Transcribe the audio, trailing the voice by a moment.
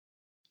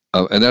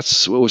And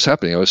that's what was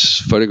happening. I was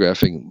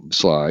photographing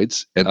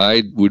slides, and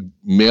I would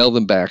mail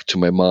them back to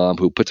my mom,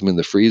 who put them in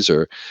the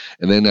freezer.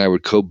 And then I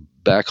would go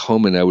back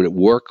home and I would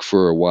work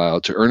for a while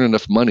to earn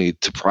enough money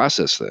to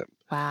process them.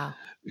 Wow.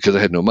 Because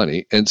I had no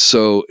money. And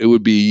so it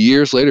would be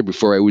years later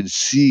before I would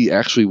see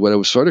actually what I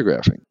was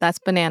photographing. That's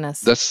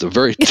bananas. That's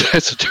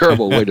a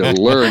terrible way to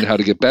learn how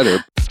to get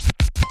better.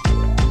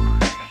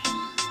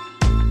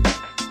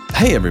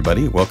 Hey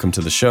everybody, welcome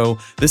to the show.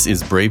 This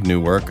is Brave New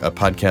Work, a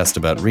podcast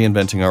about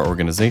reinventing our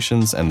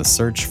organizations and the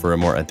search for a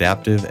more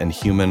adaptive and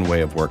human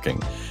way of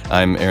working.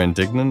 I'm Aaron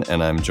Dignan,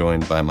 and I'm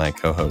joined by my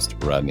co-host,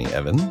 Rodney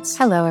Evans.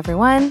 Hello,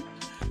 everyone.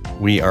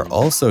 We are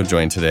also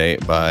joined today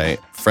by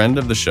friend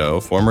of the show,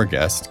 former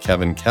guest,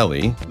 Kevin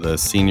Kelly, the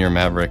senior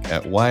maverick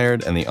at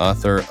Wired and the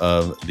author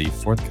of the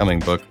forthcoming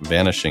book,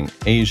 Vanishing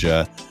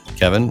Asia.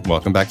 Kevin,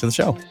 welcome back to the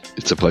show.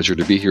 It's a pleasure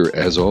to be here,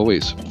 as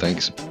always.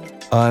 Thanks.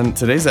 On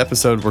today's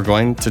episode, we're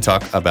going to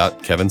talk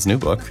about Kevin's new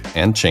book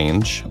and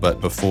change.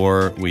 But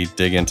before we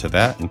dig into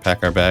that and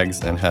pack our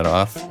bags and head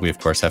off, we, of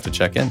course, have to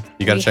check in.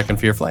 You got to check in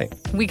for your flight.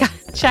 We got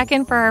to check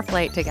in for our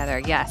flight together,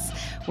 yes.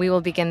 We will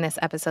begin this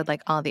episode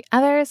like all the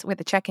others with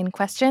a check-in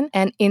question.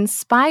 And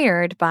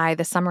inspired by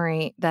the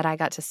summary that I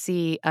got to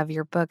see of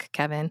your book,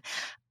 Kevin,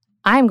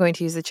 I'm going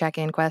to use the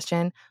check-in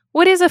question.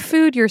 What is a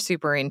food you're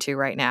super into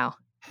right now?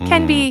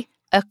 Can be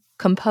a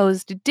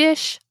composed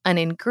dish, an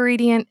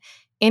ingredient,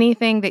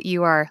 anything that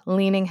you are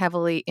leaning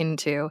heavily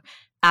into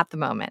at the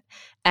moment.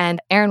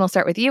 And Aaron will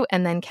start with you,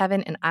 and then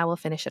Kevin and I will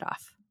finish it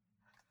off.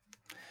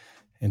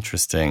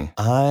 Interesting.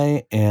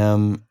 I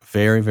am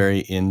very, very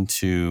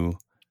into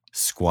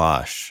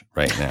squash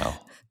right now.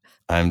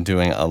 I'm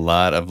doing a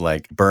lot of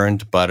like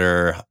burnt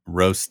butter,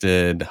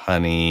 roasted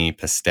honey,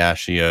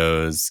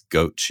 pistachios,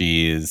 goat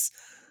cheese,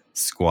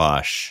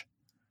 squash.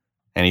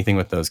 Anything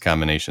with those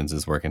combinations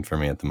is working for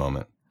me at the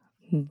moment.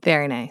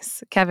 Very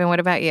nice. Kevin,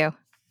 what about you?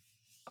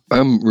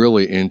 I'm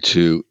really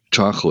into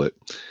chocolate.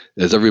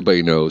 As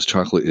everybody knows,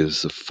 chocolate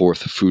is the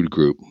fourth food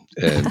group,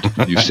 and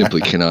you simply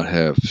cannot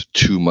have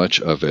too much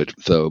of it.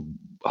 The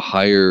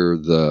higher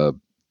the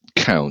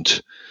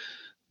count,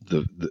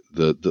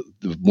 the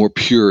more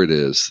pure it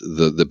is,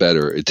 the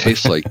better. It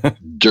tastes like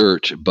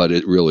dirt, but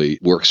it really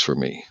works for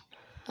me.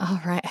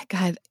 All right.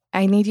 God,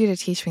 I need you to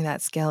teach me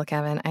that skill,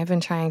 Kevin. I've been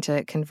trying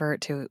to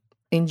convert to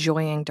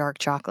enjoying dark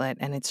chocolate,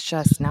 and it's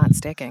just not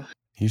sticking.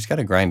 You just got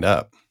to grind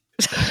up.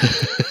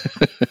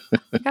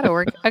 I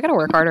gotta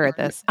work harder at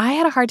this. I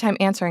had a hard time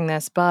answering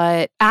this,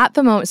 but at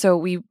the moment, so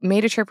we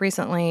made a trip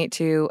recently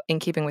in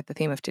keeping with the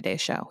theme of today's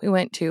show. We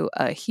went to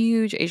a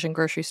huge Asian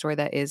grocery store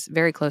that is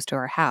very close to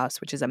our house,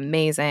 which is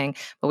amazing,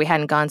 but we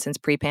hadn't gone since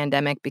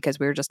pre-pandemic because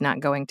we were just not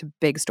going to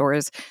big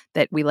stores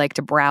that we like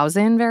to browse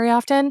in very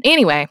often.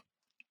 Anyway,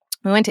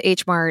 we went to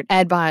H Mart.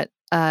 Ed bought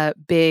a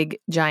big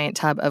giant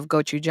tub of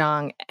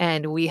gochujang,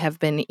 and we have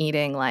been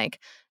eating like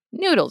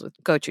noodles with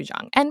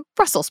gochujang and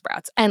Brussels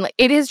sprouts. And like,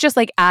 it is just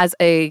like as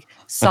a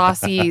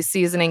saucy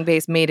seasoning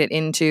base made it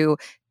into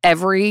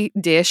every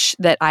dish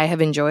that I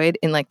have enjoyed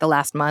in like the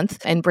last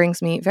month and brings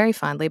me very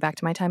fondly back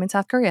to my time in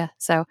South Korea.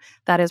 So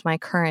that is my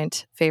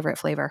current favorite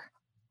flavor.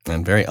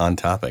 And very on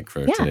topic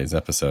for today's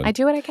episode. I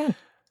do what I can.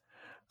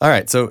 All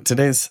right. So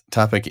today's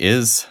topic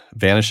is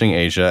Vanishing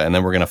Asia. And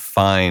then we're going to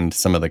find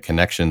some of the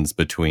connections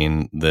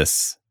between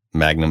this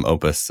magnum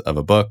opus of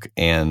a book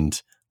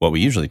and what we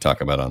usually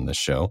talk about on this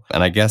show.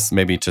 And I guess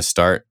maybe to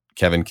start,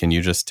 Kevin, can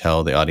you just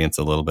tell the audience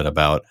a little bit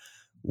about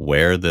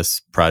where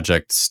this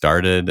project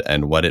started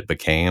and what it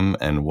became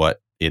and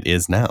what it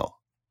is now?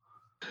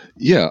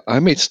 Yeah, I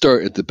may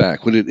start at the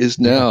back. What it is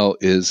now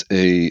is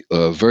a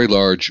very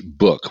large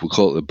book. We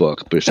call it a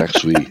book, but it's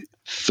actually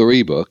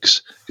 3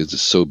 books because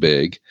it's so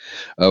big,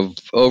 of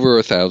over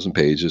 1,000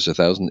 pages,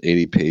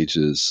 1,080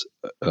 pages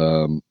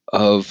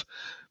of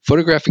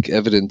photographic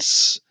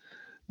evidence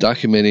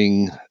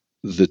documenting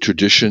the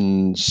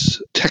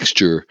traditions,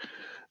 texture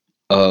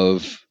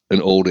of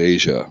an old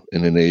Asia,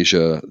 in an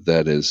Asia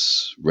that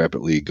is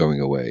rapidly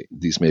going away.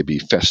 These may be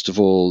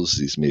festivals,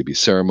 these may be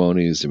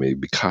ceremonies, there may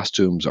be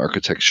costumes,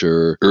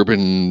 architecture,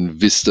 urban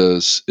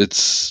vistas.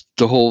 It's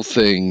the whole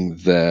thing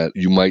that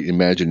you might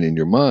imagine in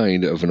your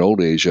mind of an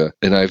old Asia.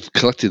 And I've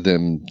collected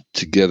them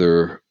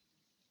together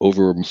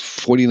over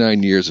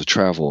 49 years of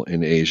travel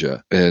in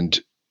Asia. And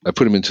I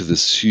put them into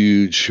this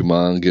huge,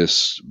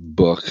 humongous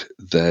book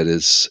that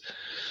is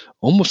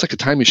almost like a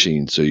time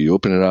machine. So you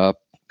open it up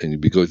and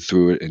you go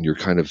through it and you're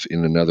kind of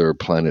in another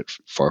planet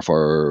far,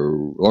 far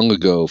long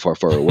ago, far,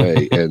 far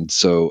away. And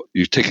so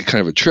you take a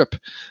kind of a trip.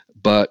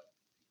 But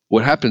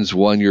what happens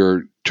when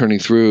you're turning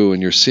through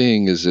and you're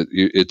seeing is that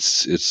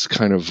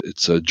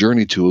it's a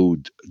journey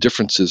to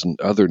differences and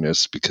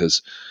otherness,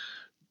 because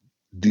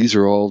these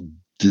are all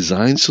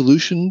design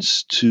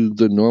solutions to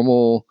the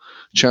normal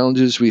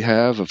challenges we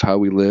have of how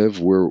we live,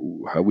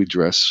 how we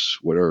dress,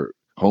 what our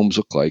homes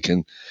look like.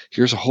 And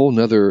here's a whole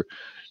nother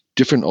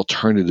different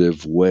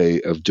alternative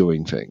way of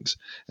doing things.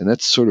 And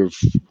that's sort of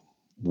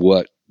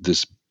what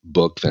this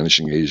book,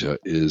 Vanishing Asia,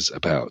 is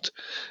about.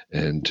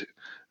 And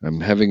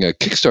I'm having a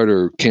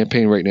Kickstarter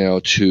campaign right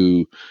now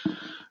to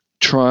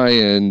try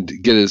and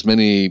get as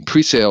many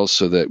pre-sales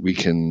so that we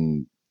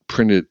can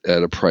print it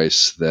at a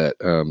price that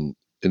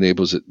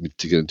enables it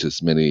to get into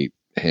as many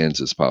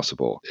hands as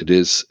possible. It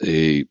is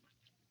a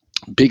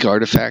big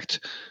artifact.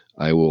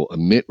 I will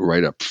admit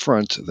right up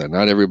front that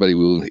not everybody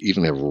will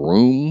even have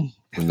room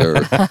in their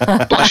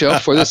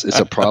bookshelf for this. It's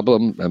a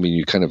problem. I mean,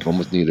 you kind of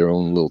almost need your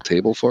own little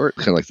table for it,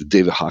 kind of like the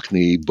David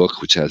Hockney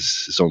book, which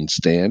has its own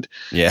stand.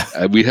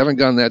 Yeah. We haven't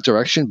gone that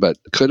direction, but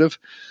could have,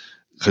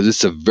 because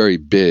it's a very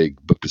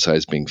big book.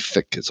 Besides being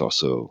thick, it's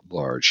also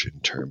large in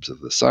terms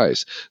of the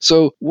size.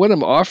 So what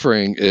I'm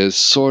offering is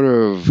sort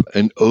of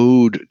an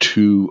ode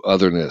to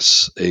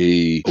otherness,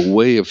 a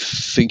way of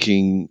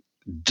thinking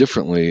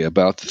differently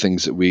about the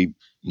things that we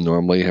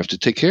normally have to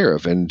take care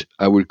of. And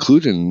I would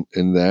include in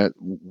that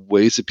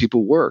ways that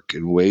people work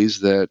and ways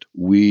that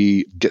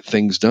we get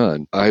things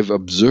done. I've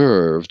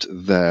observed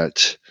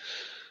that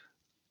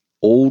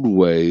old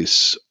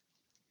ways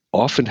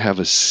often have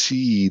a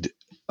seed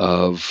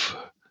of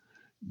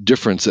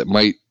difference that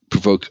might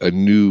provoke a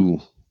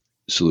new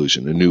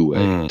solution, a new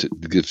way. To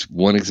give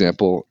one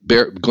example,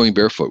 going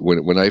barefoot.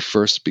 When I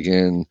first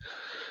began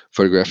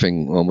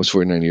photographing almost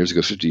 49 years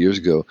ago, 50 years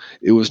ago,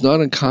 it was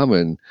not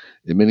uncommon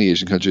in many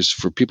Asian countries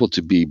for people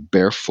to be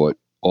barefoot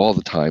all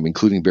the time,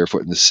 including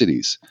barefoot in the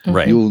cities.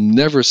 Right. You will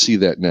never see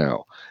that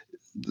now.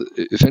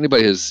 If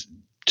anybody has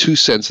 2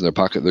 cents in their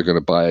pocket, they're going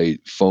to buy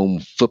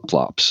foam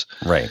flip-flops.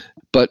 Right.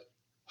 But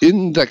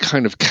in that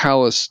kind of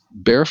callous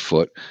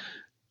barefoot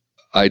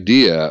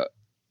idea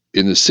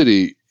in the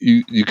city,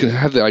 you can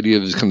have the idea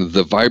of this kind of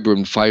the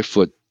vibrant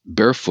 5-foot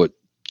barefoot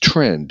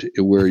trend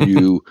where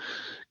you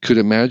could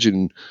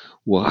imagine,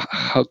 well,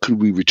 how could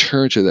we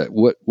return to that?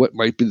 What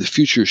might be the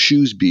future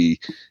shoes be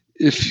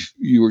if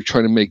you were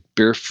trying to make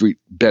barefoot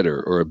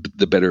better, or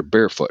the better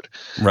barefoot?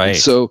 Right. And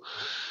so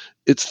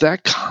it's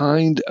that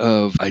kind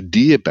of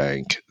idea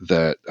bank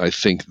that I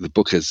think the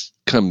book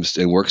comes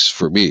and works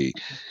for me.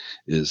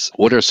 Is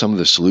what are some of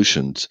the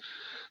solutions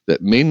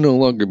that may no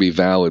longer be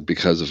valid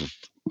because of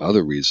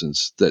other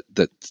reasons,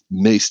 that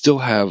may still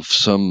have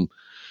some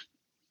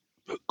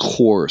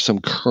core, some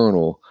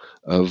kernel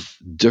of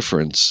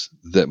difference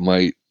that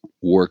might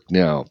work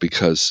now?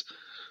 Because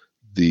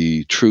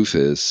the truth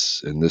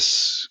is, and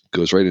this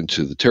goes right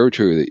into the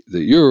territory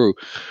that you're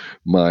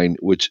mine,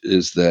 which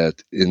is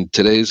that in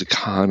today's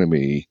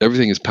economy,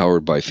 everything is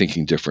powered by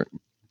thinking different,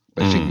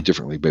 by thinking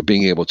differently, by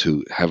being able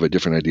to have a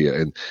different idea.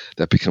 And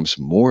that becomes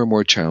more and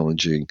more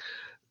challenging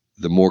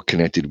the more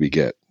connected we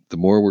get. The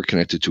more we're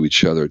connected to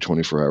each other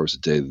 24 hours a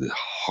day, the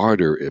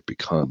harder it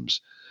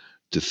becomes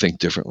to think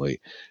differently.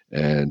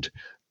 And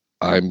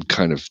I'm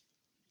kind of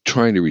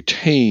trying to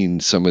retain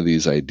some of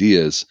these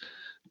ideas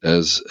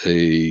as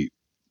a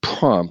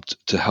prompt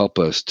to help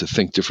us to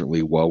think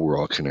differently while we're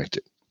all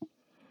connected.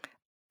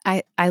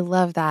 I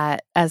love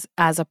that as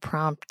a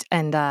prompt.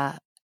 And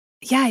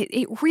yeah,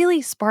 it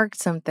really sparked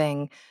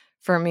something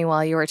for me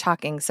while you were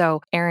talking.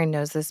 So Aaron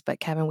knows this, but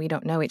Kevin, we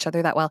don't know each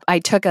other that well. I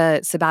took a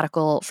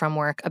sabbatical from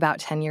work about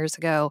 10 years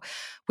ago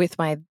with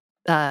my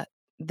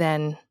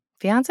then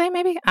fiance,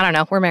 maybe? I don't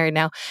know. We're married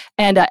now.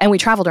 And we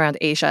traveled around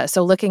Asia.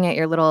 So looking at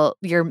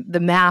the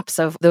maps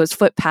of those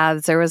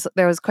footpaths, there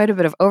was quite a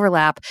bit of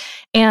overlap.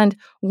 And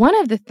one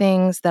of the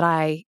things that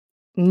I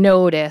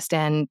noticed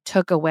and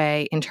took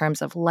away in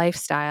terms of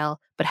lifestyle,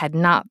 but had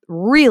not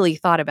really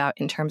thought about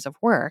in terms of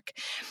work,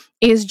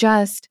 is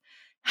just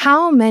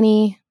how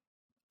many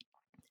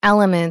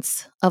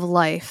elements of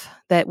life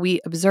that we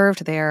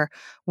observed there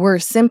were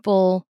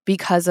simple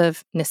because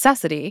of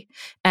necessity,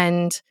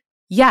 and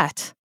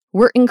yet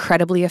were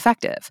incredibly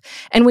effective.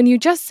 And when you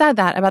just said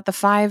that about the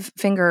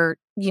 5-finger,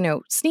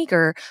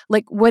 sneaker,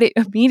 like what it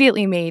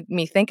immediately made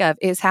me think of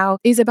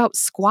is about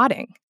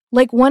squatting.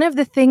 Like one of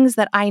the things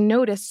that I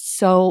noticed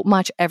so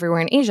much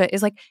everywhere in Asia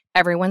is like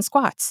everyone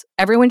squats.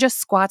 Everyone just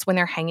squats when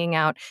they're hanging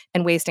out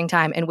and wasting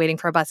time and waiting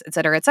for a bus, et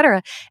cetera, et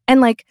cetera.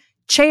 And like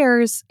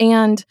chairs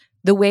and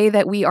the way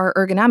that we are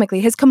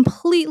ergonomically has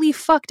completely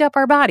fucked up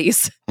our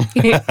bodies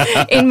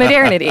in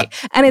modernity.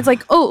 And it's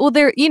like, oh, well,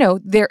 there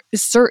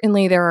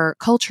are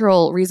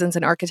cultural reasons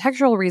and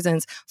architectural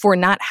reasons for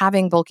not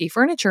having bulky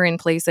furniture in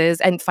places,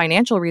 and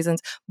financial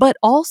reasons, but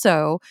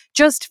also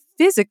just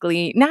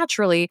physically,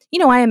 naturally,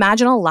 I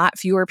imagine a lot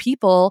fewer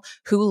people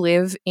who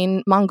live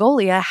in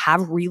Mongolia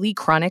have really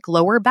chronic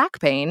lower back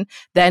pain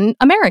than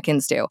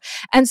Americans do.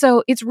 And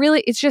so it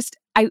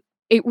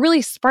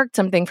really sparked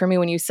something for me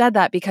when you said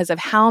that, because of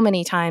how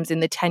many times in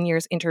the 10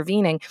 years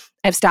intervening,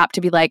 I've stopped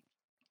to be like,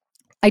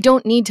 I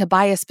don't need to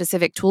buy a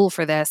specific tool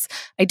for this.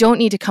 I don't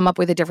need to come up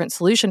with a different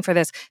solution for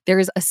this. There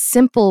is a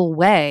simple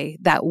way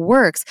that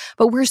works,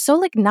 but we're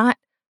so not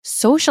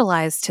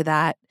socialized to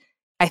that,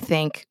 I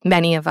think,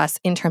 many of us,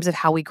 in terms of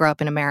how we grow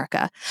up in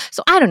America.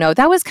 So I don't know.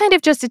 That was kind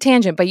of just a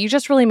tangent, but you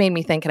just really made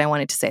me think, and I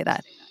wanted to say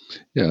that.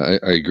 Yeah,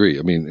 I agree.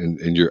 I mean,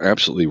 and you're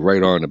absolutely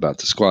right on about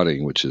the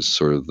squatting, which is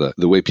sort of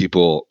the way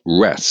people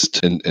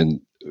rest. And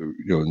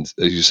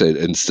as you said,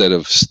 instead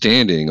of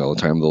standing all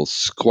the time, they'll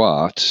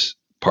squat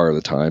part of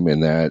the time.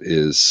 And that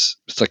is,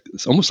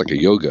 it's almost like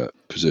a yoga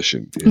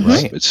position.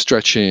 Right. It's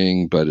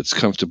stretching, but it's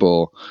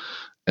comfortable.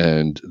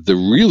 And the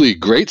really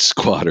great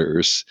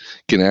squatters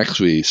can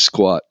actually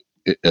squat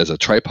as a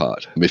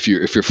tripod. If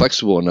you're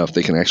flexible enough,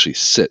 they can actually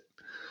sit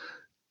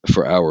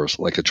for hours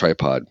like a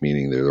tripod,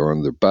 meaning they're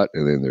on their butt,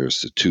 and then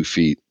there's the 2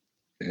 feet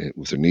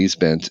with their knees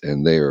bent,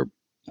 and they're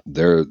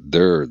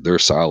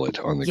solid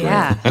on the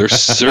Yeah. ground. They're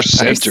They're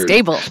centered.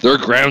 stable. They're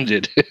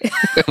grounded.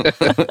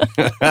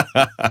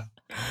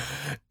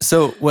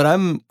 So what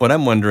I'm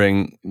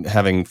wondering,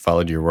 having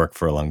followed your work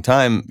for a long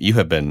time, you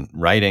have been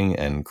writing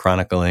and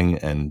chronicling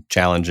and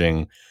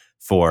challenging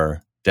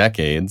for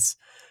decades.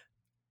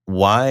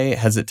 Why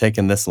has it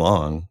taken this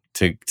long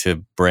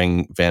to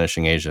bring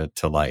Vanishing Asia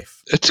to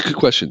life? That's a good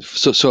question.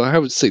 So I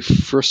would say,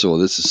 first of all,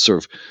 this is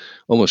sort of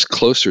almost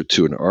closer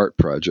to an art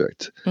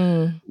project,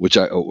 which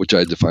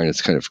I define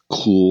as kind of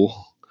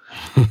cool,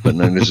 but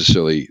not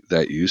necessarily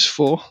that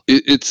useful.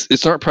 It's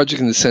an art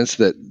project in the sense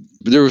that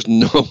there was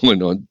no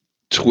one on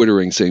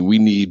Twittering saying we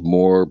need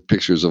more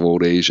pictures of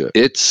old Asia.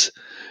 It's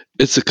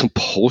a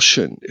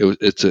compulsion.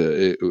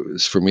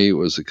 For me, it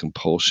was a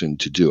compulsion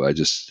to do. I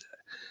just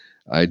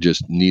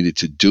needed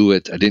to do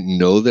it. I didn't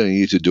know that I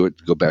needed to do it.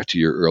 To go back to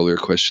your earlier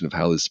question of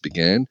how this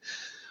began,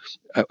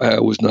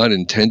 I was not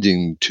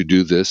intending to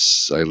do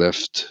this. I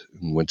left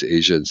and went to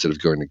Asia instead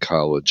of going to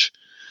college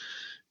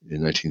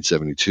in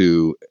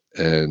 1972,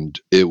 and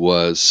it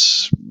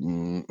was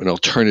an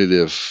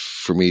alternative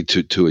for me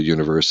to a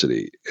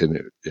university.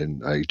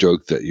 And I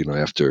joked that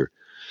after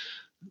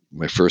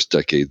my first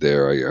decade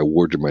there, I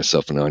awarded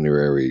myself an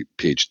honorary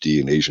PhD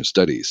in Asian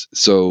studies.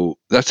 So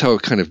that's how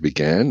it kind of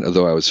began.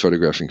 Although I was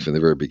photographing from the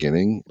very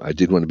beginning, I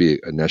did want to be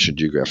a National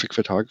Geographic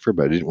photographer,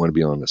 but I didn't want to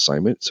be on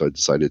assignment. So I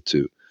decided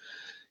to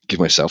give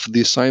myself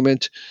the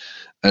assignment.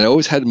 And I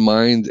always had in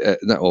mind,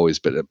 not always,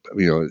 but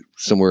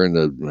somewhere in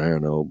the, I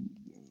don't know,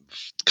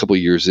 couple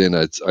of years in,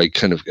 I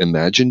kind of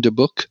imagined a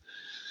book.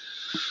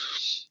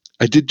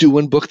 I did do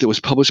one book that was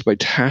published by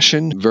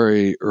Taschen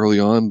very early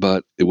on,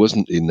 but it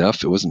wasn't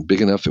enough. It wasn't big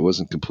enough. It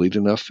wasn't complete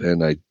enough.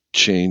 And I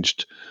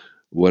changed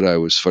what I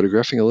was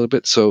photographing a little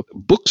bit. So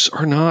books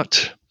are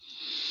not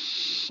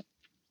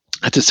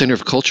at the center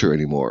of culture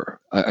anymore.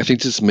 I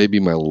think this may be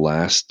my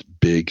last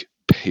big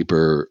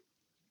paper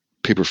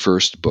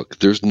first book.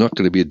 There's not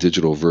going to be a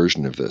digital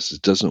version of this.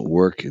 It doesn't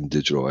work in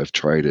digital. I've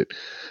tried it.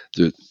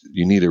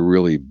 You need a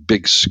really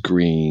big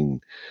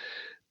screen.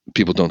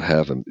 People don't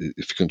have them.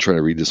 If you can try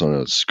to read this on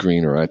a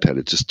screen or iPad,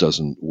 it just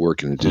doesn't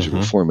work in a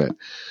digital format.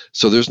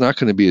 So there's not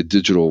going to be a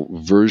digital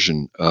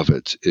version of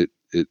it. It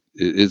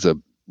is a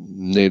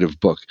native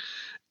book,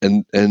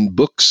 and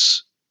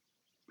books,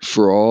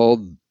 for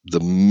all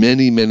the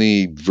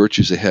many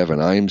virtues they have,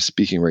 and I am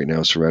speaking right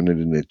now surrounded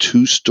in a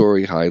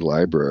 2-story high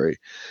library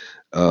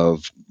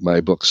of my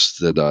books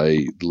that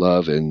I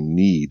love and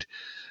need,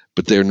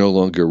 but they're no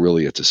longer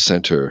really at the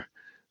center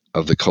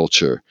of the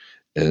culture.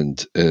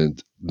 And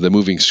the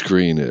moving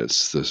screen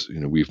is this.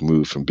 We've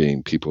moved from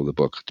being people of the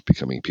book to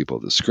becoming people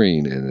of the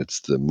screen, and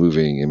it's the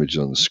moving image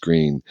on the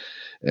screen,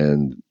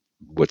 and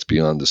what's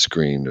beyond the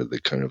screen, or the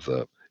kind of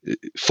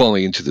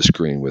falling into the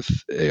screen with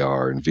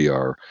AR and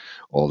VR,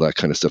 all that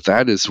kind of stuff.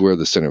 That is where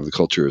the center of the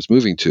culture is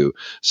moving to.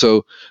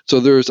 So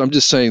I'm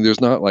just saying,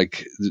 there's not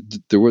like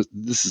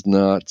this is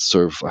not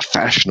sort of a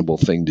fashionable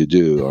thing to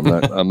do. I'm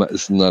not.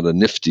 It's not a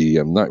nifty.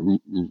 I'm not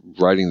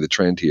riding the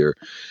trend here.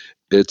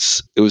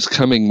 It was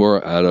coming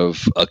more out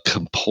of a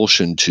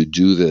compulsion to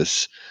do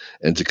this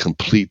and to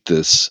complete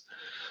this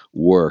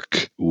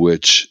work,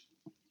 which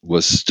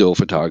was still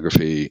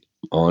photography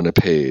on a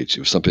page. It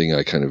was something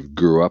I kind of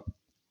grew up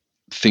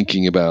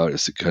thinking about.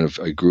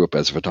 I grew up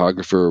as a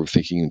photographer,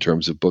 thinking in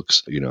terms of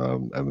books.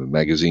 I'm a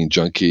magazine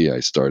junkie. I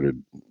started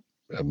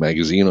a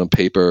magazine on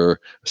paper,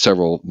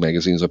 several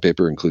magazines on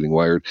paper, including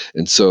Wired.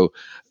 And so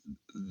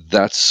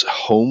that's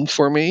home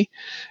for me.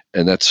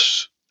 And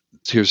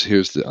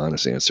here's the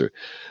honest answer.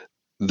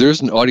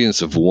 There's an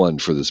audience of one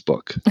for this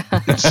book.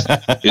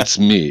 It's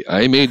me.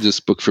 I made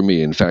this book for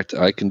me. In fact,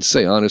 I can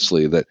say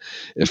honestly that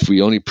if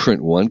we only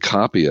print one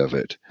copy of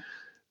it,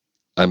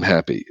 I'm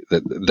happy.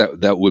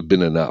 That would have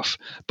been enough.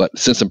 But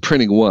since I'm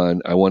printing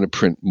one, I want to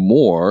print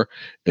more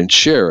and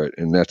share it.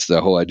 And that's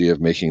the whole idea of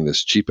making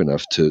this cheap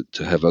enough to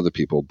have other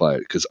people buy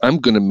it. Because I'm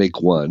going to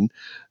make one,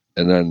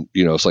 and then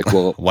it's like,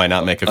 well, why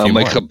not make a few I'll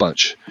more? make a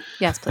bunch.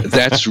 Yes, please.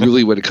 That's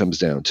really what it comes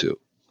down to.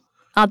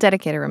 I'll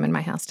dedicate a room in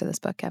my house to this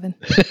book, Kevin.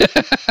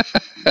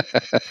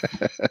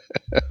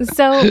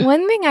 So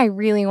one thing I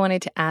really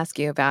wanted to ask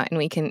you about, and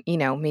we can,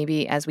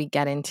 maybe as we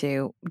get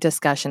into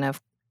discussion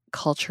of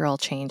cultural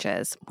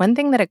changes, one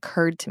thing that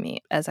occurred to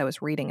me as I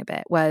was reading a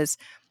bit was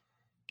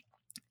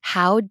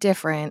how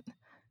different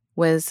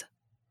was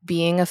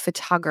being a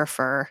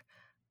photographer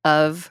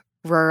of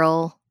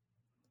rural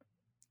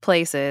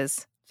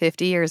places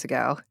 50 years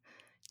ago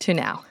to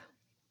now.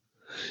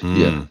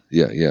 Yeah.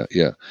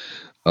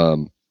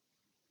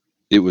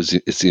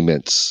 It's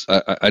immense.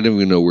 I don't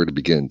even know where to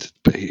begin.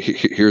 But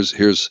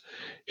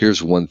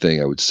here's one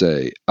thing I would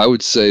say. I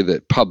would say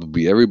that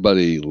probably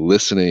everybody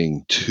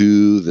listening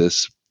to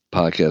this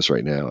podcast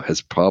right now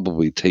has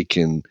probably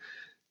taken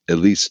at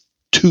least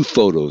 2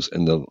 photos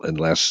in the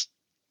last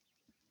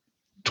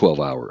 12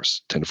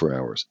 hours, 10 to 4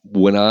 hours.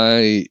 When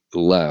I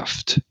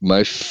left,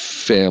 my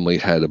family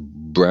had a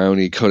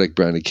Kodak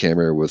brownie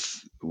camera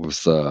with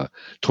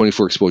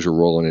 24 exposure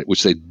roll in it,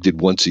 which they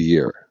did once a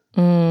year.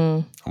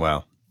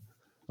 Wow.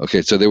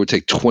 Okay, so they would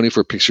take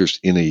 24 pictures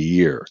in a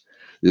year.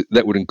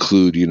 That would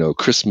include,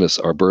 Christmas,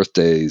 our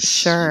birthdays,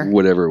 Sure.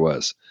 whatever it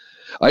was.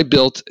 I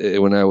built,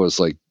 when I was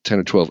like 10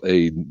 or 12,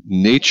 a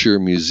nature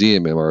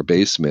museum in our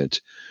basement,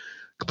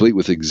 complete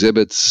with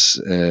exhibits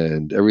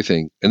and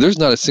everything. And there's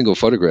not a single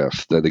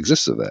photograph that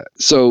exists of that.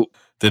 So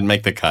didn't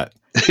make the cut.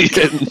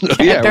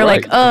 Yeah, they're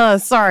right.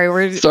 like,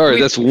 sorry,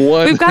 that's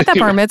one. We've got that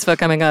bar mitzvah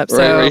coming up.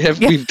 Right,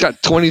 So we've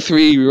got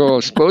 23 raw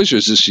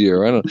exposures this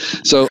year. And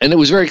it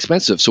was very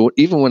expensive. So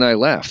even when I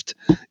left,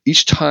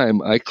 each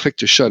time I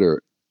clicked a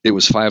shutter, it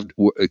was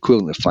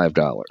equivalent of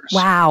 $5.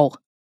 Wow.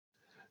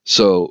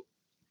 So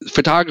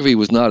photography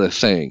was not a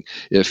thing.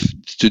 If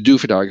to do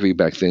photography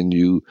back then,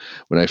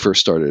 when I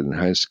first started in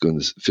high school in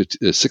the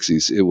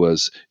 60s, it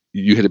was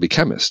you had to be a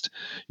chemist.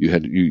 You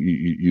had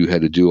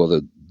to do all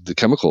the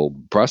chemical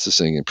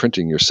processing and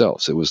printing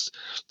yourself. So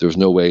there was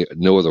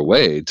no other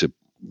way to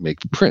make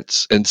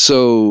prints. And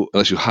so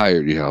unless you had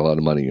a lot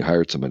of money, you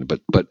hired somebody.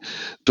 But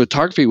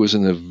photography was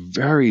in a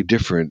very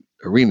different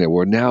arena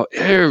where now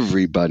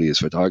everybody is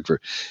a photographer.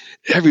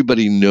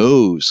 Everybody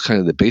knows kind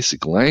of the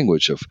basic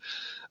language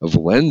of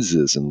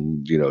lenses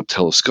and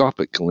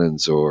telescopic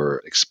lens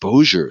or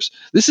exposures.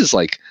 This is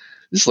like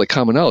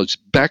common knowledge.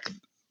 Back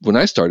when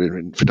I started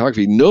in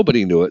photography,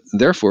 nobody knew it.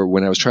 Therefore,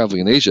 when I was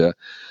traveling in Asia,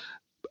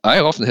 I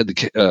often had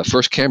the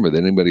first camera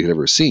that anybody had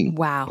ever seen.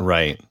 Wow.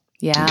 Right.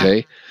 Yeah.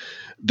 Okay.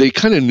 They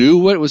kind of knew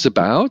what it was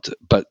about,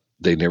 but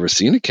they'd never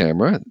seen a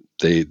camera.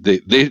 They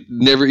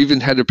never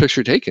even had a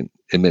picture taken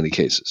in many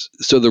cases.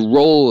 So the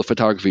role of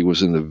photography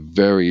was in a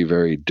very,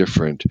 very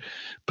different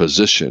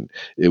position.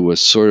 It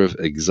was sort of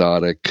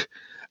exotic.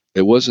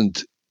 It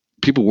wasn't,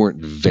 people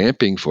weren't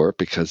vamping for it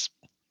because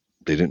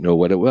they didn't know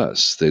what it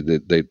was. They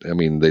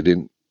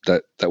didn't,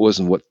 that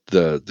wasn't what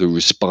the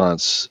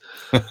response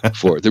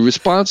for it. The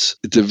response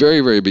at the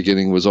very, very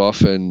beginning was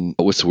often,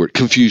 what's the word?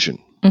 Confusion.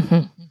 Mm-hmm.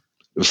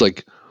 It was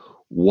like,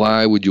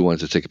 why would you want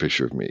to take a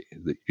picture of me?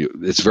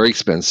 It's very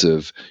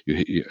expensive.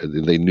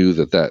 They knew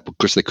that. Of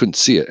course, they couldn't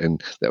see it,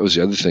 and that was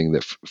the other thing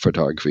that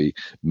photography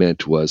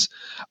meant was,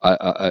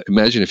 I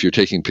imagine if you're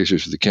taking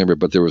pictures with the camera,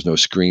 but there was no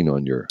screen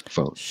on your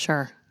phone.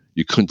 Sure.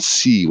 You couldn't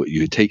see what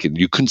you had taken.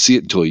 You couldn't see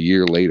it until a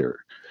year later.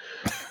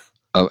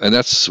 And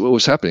that's what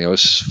was happening. I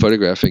was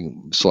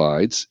photographing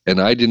slides,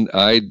 and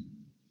I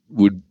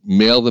would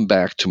mail them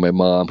back to my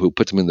mom, who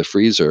put them in the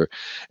freezer,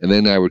 and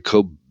then I would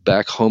go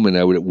back home and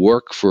I would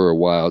work for a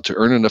while to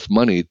earn enough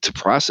money to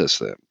process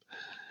them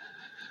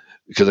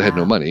because I had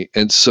no money.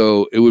 And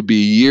so it would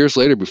be years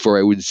later before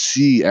I would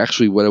see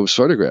actually what I was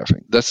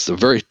photographing. That's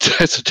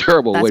a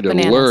terrible way to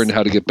learn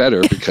how to get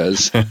better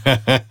because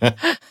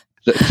that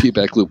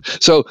feedback loop.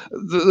 So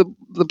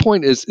the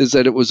point is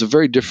that it was a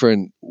very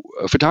different.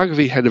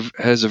 Photography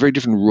has a very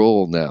different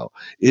role now.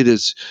 It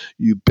is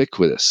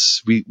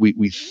ubiquitous.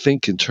 We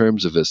think in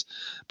terms of this,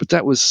 but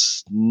that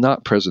was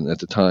not present at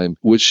the time,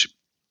 which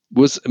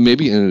was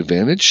maybe an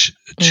advantage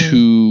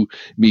to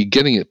me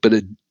getting it, but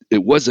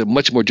it was a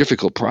much more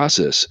difficult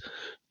process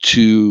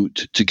to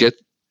get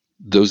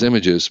those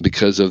images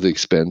because of the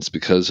expense,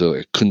 because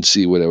I couldn't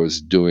see what I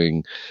was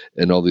doing,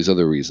 and all these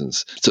other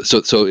reasons.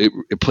 So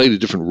it played a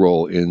different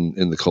role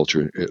in the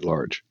culture at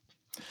large.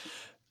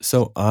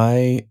 So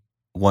I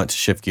want to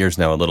shift gears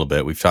now a little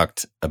bit. We've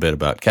talked a bit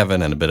about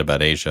Kevin and a bit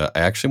about Asia. I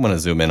actually want to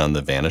zoom in on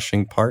the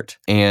vanishing part.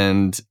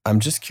 And I'm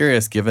just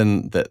curious,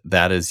 given that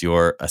that is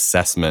your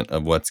assessment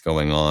of what's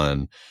going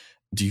on,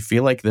 do you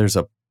feel like there's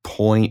a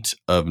point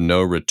of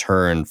no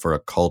return for a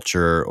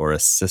culture or a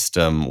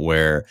system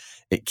where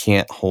it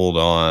can't hold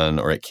on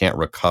or it can't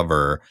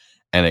recover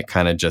and it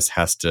kind of just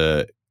has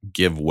to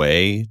give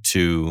way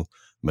to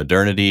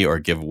modernity or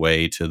give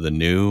way to the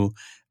new?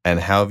 And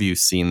how have you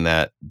seen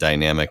that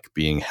dynamic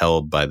being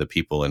held by the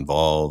people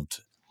involved?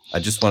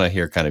 I just want to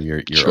hear kind of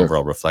your Sure.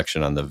 overall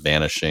reflection on the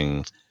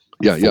vanishing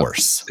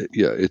force.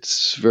 Yeah,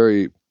 it's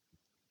very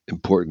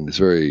important. It's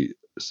very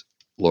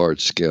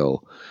large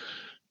scale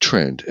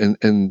trend.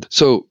 And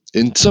so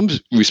in some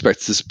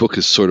respects, this book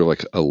is sort of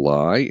like a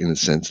lie in the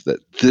sense that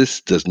this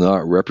does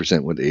not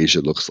represent what Asia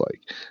looks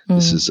like.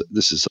 This is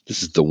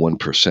the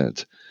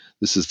 1%.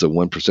 This is the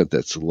 1%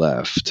 that's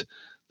left.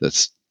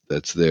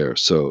 That's there.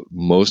 So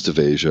most of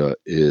Asia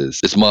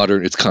it's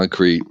modern, it's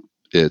concrete,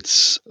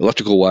 it's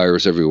electrical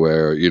wires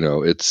everywhere.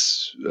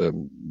 It's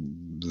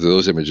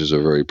those images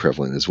are very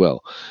prevalent as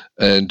well.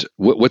 And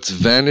what's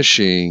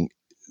vanishing,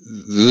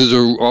 there's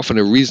often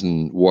a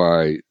reason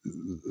why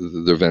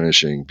they're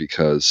vanishing,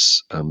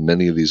 because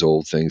many of these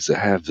old things that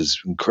have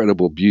this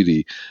incredible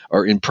beauty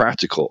are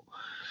impractical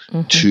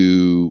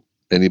to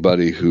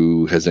anybody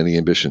who has any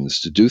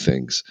ambitions to do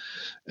things.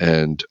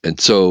 And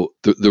so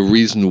the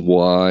reason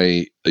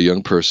why a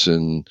young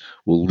person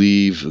will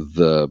leave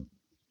the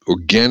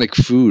organic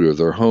food of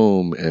their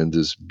home and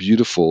this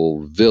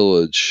beautiful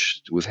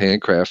village with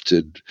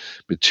handcrafted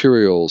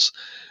materials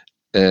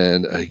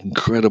and an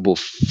incredible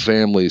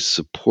family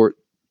support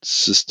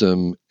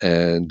system,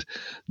 and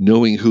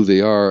knowing who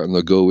they are, and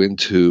they'll go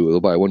into, they'll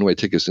buy one-way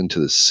tickets into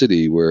the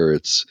city where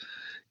it's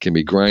can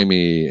be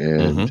grimy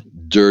and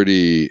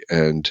dirty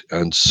and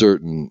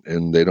uncertain,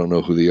 and they don't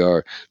know who they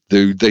are.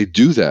 They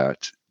do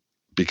that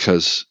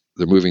because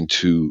they're moving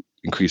to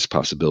increased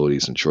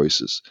possibilities and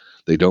choices.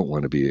 They don't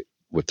want to be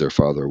what their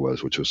father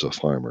was, which was a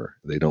farmer.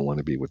 They don't want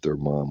to be what their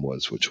mom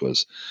was, which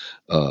was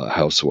a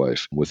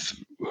housewife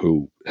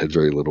who had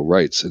very little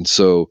rights. And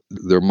so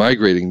they're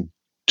migrating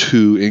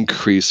to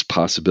increase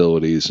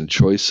possibilities and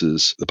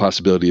choices, the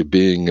possibility of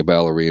being a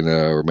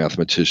ballerina or a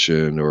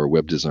mathematician or a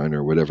web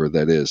designer, whatever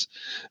that is.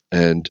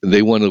 And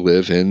they want to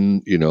live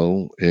in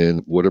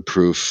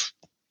waterproof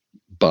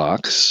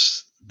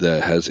box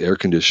that has air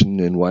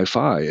conditioning and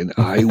Wi-Fi, and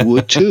I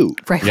would too.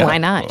 Right? Yeah, Why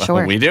not?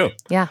 Sure, we do.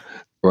 Yeah.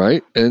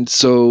 Right. And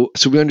so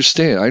we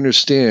understand. I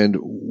understand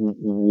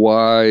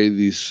why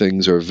these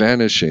things are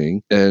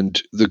vanishing,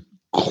 and the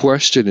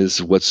question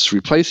is what's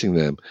replacing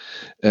them.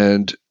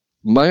 And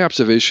my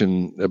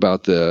observation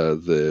about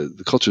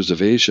the cultures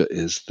of Asia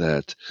is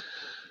that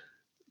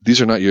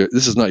this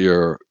is not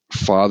your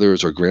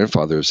father's or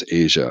grandfather's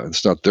Asia.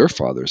 It's not their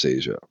father's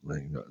Asia.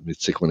 Let me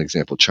take one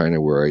example,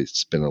 China, where I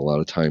spent a lot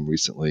of time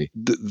recently.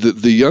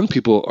 The young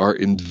people are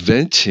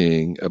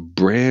inventing a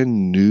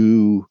brand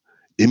new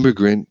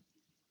immigrant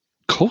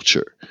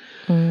culture.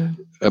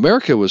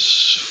 America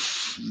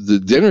was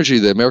the energy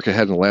that America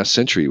had in the last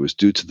century was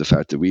due to the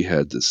fact that we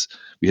had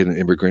an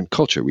immigrant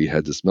culture. We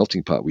had this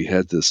melting pot. We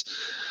had this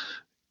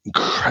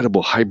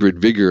incredible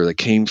hybrid vigor that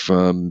came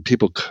from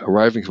people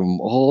arriving from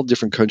all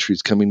different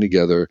countries, coming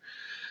together,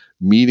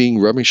 meeting,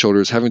 rubbing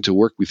shoulders, having to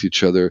work with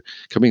each other,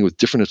 coming with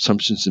different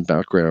assumptions and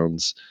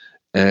backgrounds,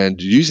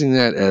 and using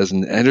that as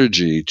an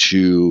energy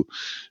to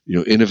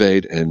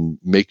innovate and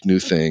make new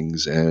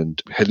things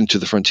and head into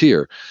the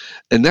frontier.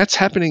 And that's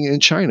happening in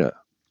China.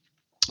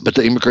 But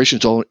the immigration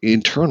is all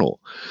internal.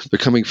 They're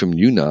coming from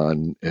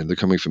Yunnan, and they're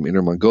coming from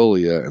Inner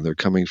Mongolia, and they're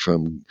coming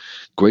from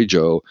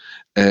Guizhou,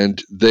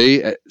 and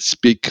they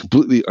speak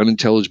completely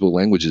unintelligible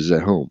languages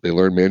at home. They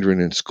learn Mandarin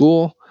in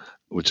school,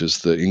 which is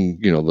the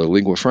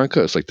lingua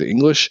franca. It's like the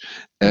English,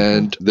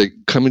 and they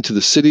come into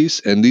the cities,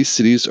 and these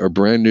cities are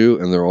brand new,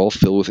 and they're all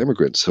filled with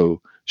immigrants.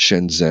 So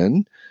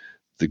Shenzhen,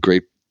 the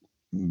great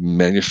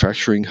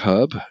manufacturing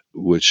hub,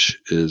 which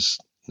is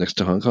next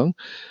to Hong Kong,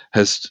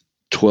 has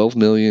 12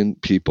 million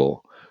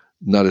people.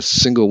 Not a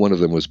single one of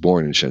them was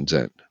born in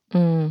Shenzhen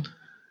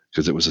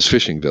because it was a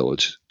fishing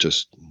village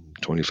just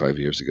 25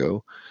 years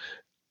ago.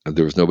 And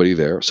there was nobody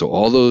there. So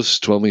all those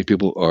 12 million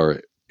people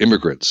are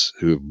immigrants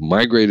who have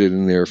migrated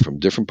in there from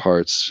different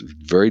parts,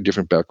 very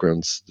different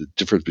backgrounds. The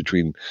difference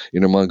between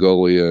Inner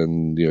Mongolia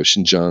and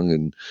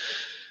Xinjiang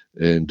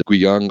and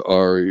Guiyang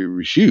are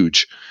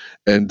huge.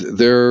 And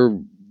they're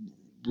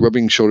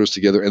rubbing shoulders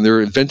together, and they're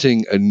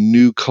inventing a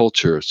new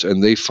culture.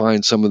 And they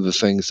find some of the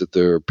things that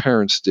their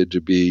parents did to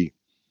be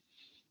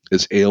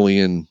as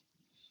alien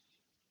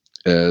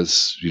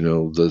as the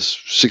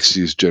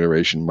 60s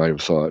generation might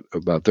have thought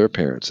about their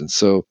parents. And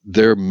so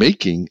they're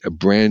making a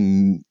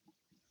brand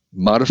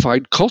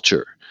modified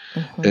culture.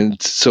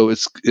 And so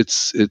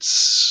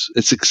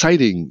it's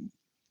exciting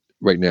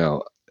right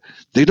now.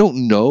 They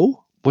don't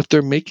know what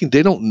they're making.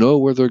 They don't know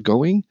where they're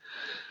going.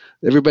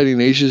 Everybody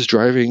in Asia is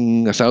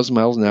driving 1,000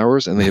 miles an hour,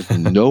 and they have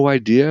no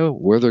idea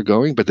where they're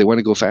going, but they want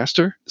to go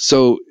faster.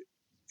 So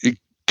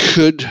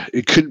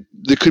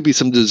there could be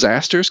some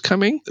disasters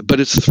coming,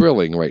 but it's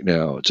thrilling right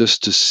now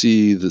just to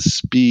see the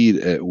speed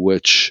at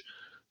which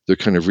they're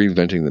kind of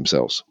reinventing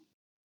themselves.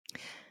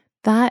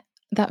 That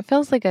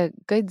feels like a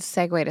good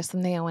segue to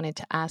something I wanted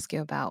to ask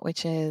you about,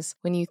 which is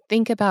when you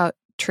think about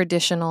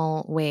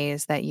traditional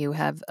ways that you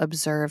have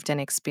observed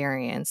and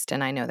experienced,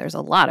 and I know there's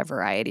a lot of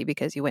variety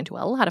because you went to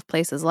a lot of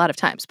places a lot of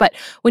times, but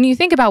when you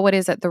think about what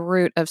is at the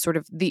root of sort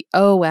of the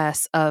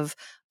OS of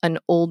an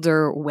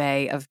older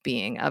way of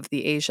being, of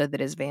the Asia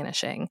that is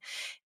vanishing,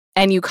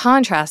 and you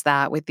contrast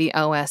that with the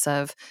OS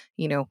of,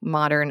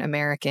 modern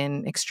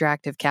American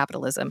extractive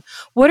capitalism,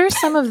 what are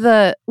some of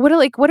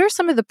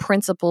the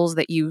principles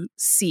that you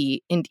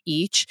see in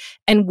each,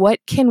 and what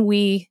can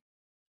we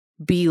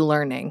be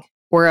learning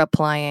or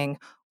applying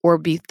or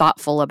be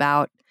thoughtful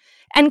about?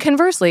 And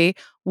conversely,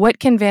 what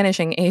can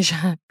vanishing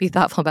Asia be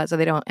thoughtful about so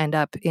they don't end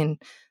up in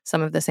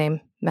some of the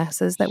same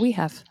messes that we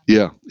have?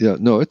 Yeah.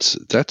 No, I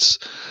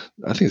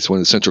think it's one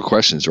of the central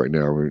questions right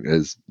now.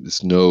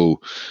 It's no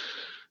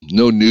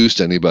news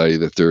to anybody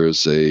that there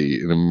is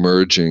an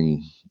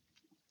emerging,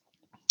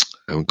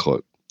 I wouldn't call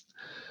it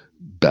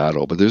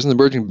battle, but there's an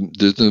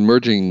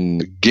emerging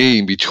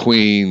game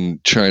between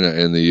China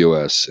and the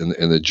U.S.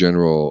 and the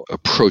general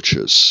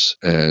approaches,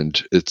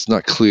 and it's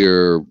not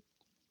clear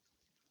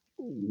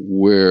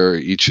where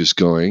each is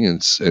going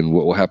and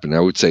what will happen. I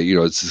would say,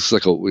 it's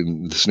like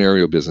in the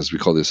scenario business, we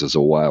call this as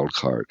a wild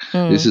card.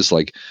 This is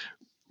like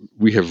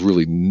we have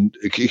really,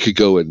 it could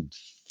go in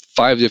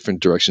 5 different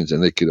directions,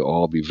 and they could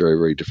all be very,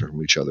 very different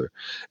from each other.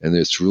 And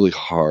it's really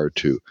hard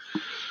to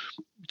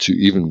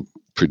even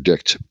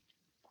predict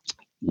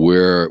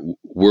where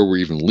we're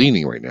even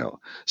leaning right now.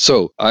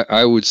 So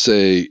I would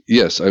say,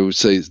 yes, I would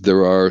say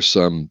there are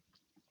some,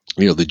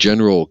 the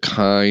general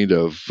kind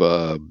of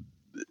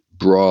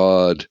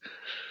broad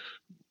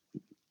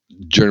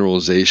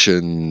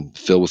generalization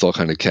filled with all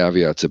kind of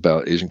caveats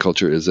about Asian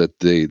culture is that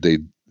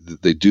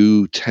they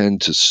do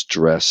tend to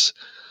stress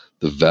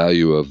the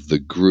value of the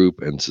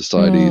group and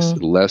societies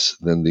less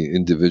than the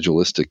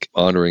individualistic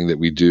honoring that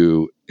we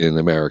do in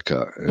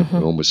America,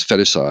 and almost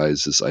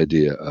fetishize this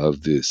idea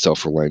of the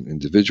self-reliant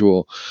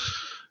individual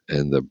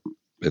and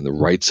the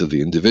rights of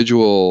the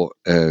individual.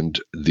 And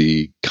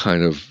the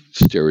kind of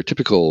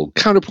stereotypical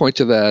counterpoint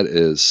to that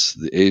is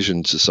the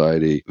Asian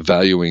society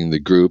valuing the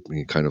group,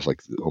 kind of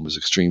like the almost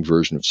extreme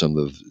version of some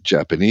of the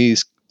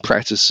Japanese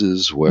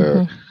practices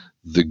where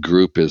the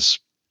group is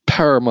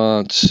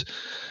paramount,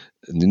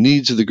 and the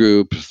needs of the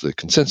group, the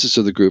consensus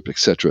of the group,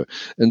 etc.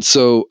 And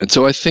so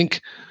I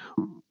think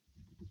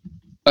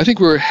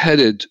we're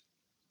headed.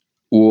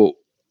 Well,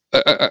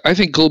 I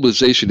think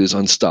globalization is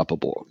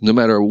unstoppable. No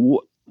matter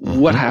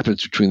what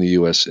happens between the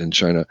U.S. and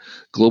China,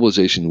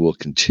 globalization will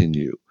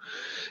continue.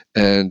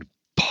 And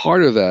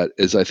part of that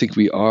is I think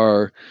we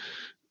are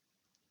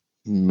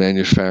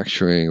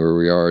manufacturing, or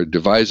we are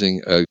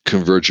devising, a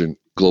convergent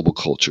global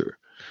culture.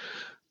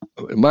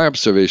 My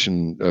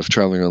observation of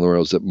traveling around the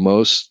world is that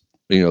most,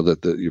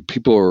 that the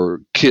people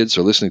or kids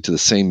are listening to the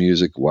same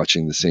music,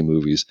 watching the same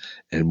movies,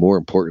 and more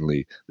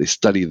importantly, they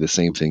study the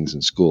same things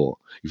in school.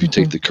 If you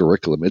take the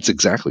curriculum, it's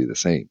exactly the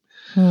same.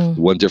 The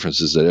one difference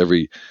is that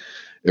every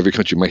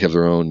country might have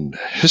their own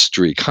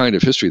kind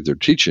of history they're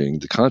teaching,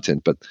 the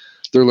content, but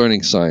they're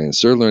learning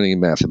science, they're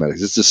learning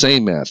mathematics. It's the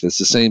same math, it's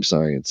the same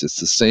science, it's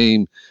the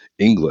same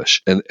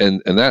English. And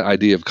that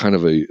idea of kind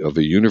of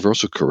a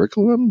universal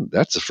curriculum,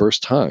 that's the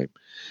first time.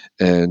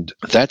 And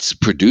that's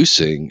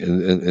producing,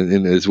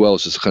 and as well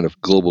as this kind of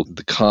global,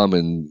 the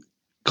common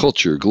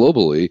culture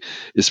globally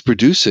is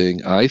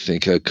producing, I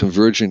think, a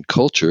convergent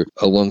culture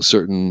along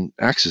certain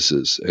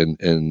axes.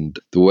 And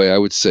the way I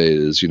would say it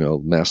is,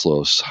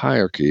 Maslow's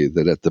hierarchy,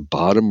 that at the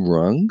bottom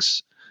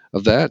rungs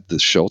of that, the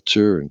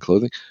shelter and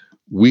clothing,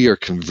 we are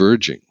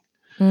converging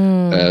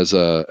as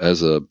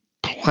a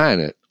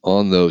planet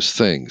on those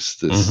things.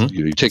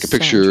 You take a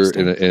picture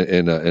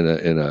in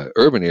a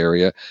urban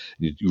area,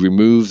 you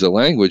remove the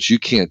language, you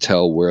can't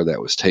tell where that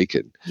was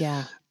taken.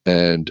 Yeah.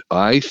 And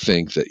I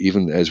think that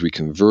even as we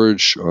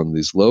converge on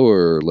these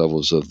lower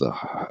levels of the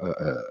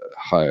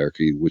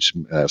hierarchy, which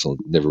Maslow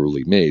never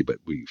really made, but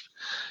we've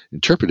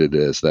interpreted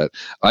it as that,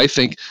 I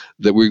think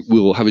that we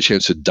will have a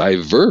chance to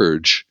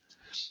diverge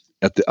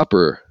at the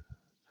upper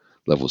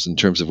levels in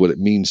terms of what it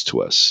means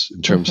to us,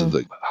 in terms of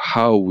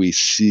how we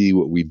see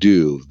what we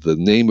do, the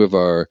name of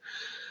our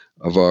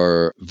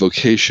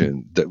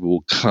vocation, that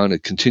will kind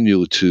of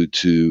continue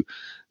to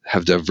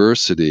have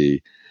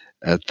diversity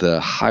at the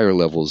higher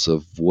levels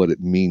of what it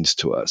means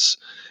to us,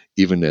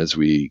 even as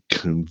we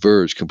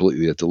converge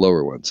completely at the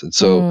lower ones. And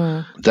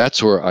so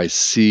that's where I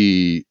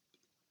see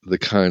the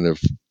kind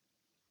of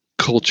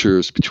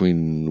cultures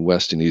between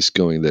West and East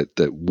going,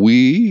 that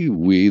we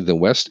the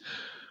West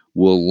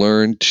will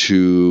learn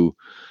to,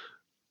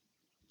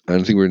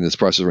 I think we're in this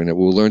process right now,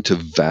 we'll learn to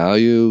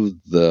value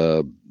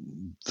the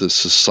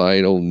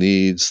societal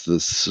needs, the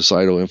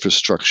societal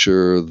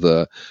infrastructure,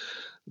 the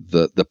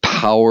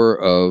power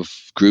of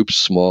groups,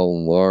 small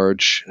and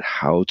large,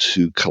 how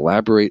to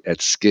collaborate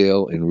at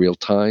scale in real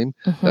time.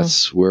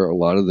 That's where a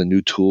lot of the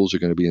new tools are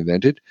going to be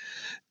invented.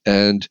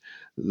 And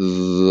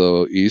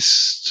the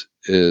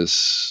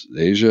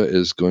Asia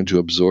is going to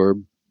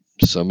absorb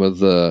some of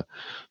the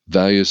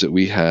values that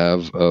we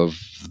have of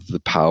the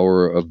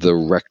power of the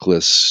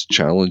reckless,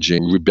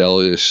 challenging,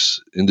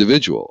 rebellious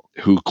individual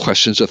who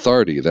questions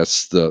authority.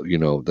 That's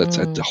that's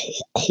at the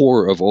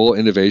core of all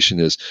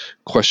innovation, is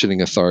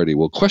questioning authority.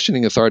 Well,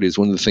 questioning authority is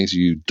one of the things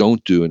you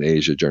don't do in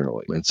Asia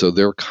generally. And so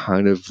they're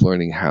kind of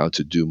learning how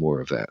to do more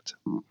of that.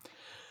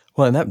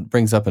 Well, and that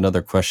brings up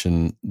another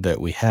question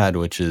that we had,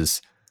 which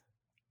is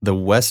the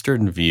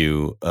Western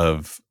view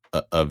of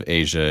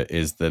Asia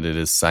is that it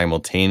is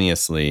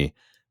simultaneously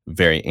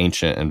very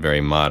ancient and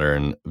very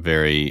modern,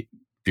 very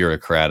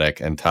bureaucratic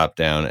and top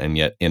down, and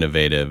yet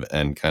innovative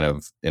and kind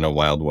of in a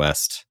Wild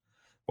West,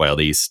 Wild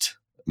East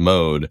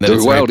mode.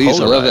 The Wild East,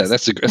 I love that.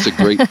 That's a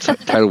great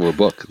title of a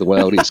book, The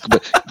Wild East.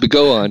 But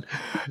go on.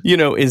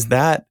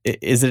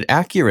 Is it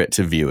accurate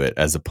to view it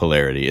as a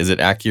polarity? Is it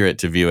accurate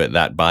to view it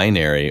that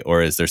binary,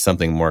 or is there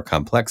something more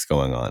complex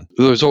going on?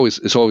 It's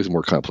always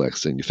more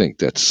complex than you think.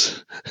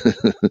 That's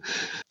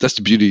that's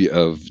the beauty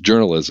of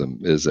journalism,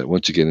 is that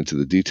once you get into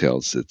the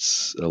details,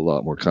 it's a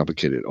lot more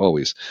complicated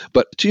always.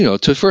 But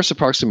to first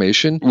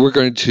approximation, we're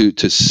going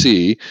to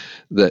see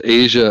that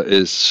Asia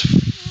is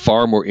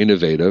far more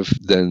innovative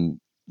than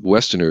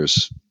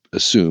Westerners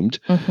assumed.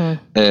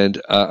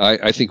 And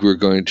I think there's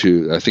going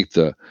to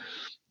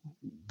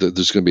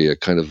be a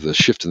kind of the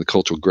shift in the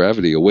cultural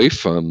gravity away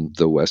from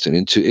the West and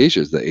into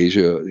Asia.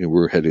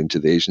 We're heading into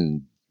the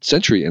Asian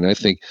century, and I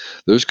think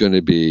there's going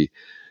to be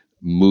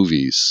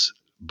movies,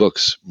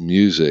 books,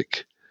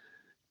 music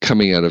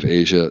coming out of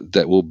Asia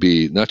that will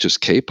be not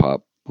just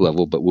K-pop,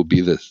 level, but will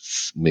be the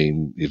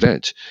main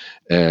event.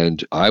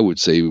 And I would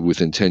say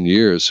within 10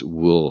 years,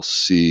 we'll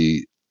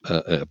see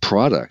a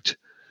product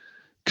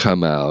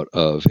come out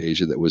of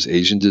Asia that was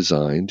Asian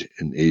designed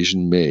and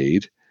Asian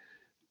made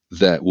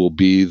that will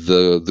be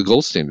the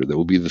gold standard, that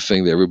will be the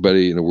thing that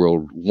everybody in the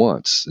world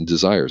wants and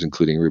desires,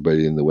 including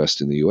everybody in the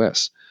West and the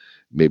US.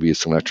 Maybe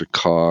it's an electric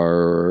car,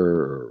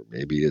 or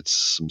maybe it's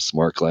some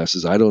smart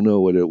glasses. I don't know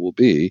what it will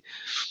be,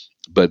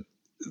 but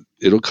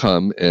it'll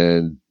come,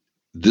 and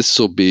this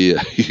will be a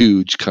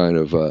huge kind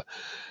of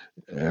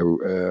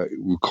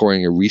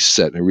recording a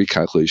reset and a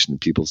recalculation in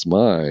people's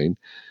mind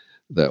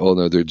that, oh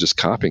no, they're just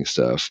copying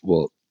stuff.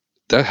 Well,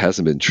 that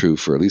hasn't been true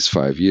for at least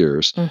 5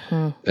 years.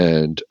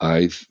 And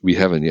we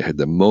haven't yet had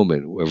the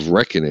moment of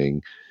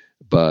reckoning.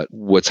 But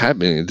what's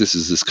happening, and this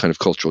is this kind of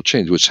cultural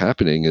change, what's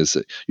happening is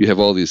that you have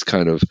all these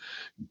kind of,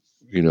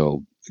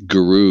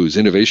 gurus,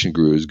 innovation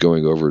gurus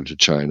going over to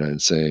China and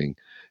saying,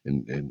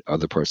 and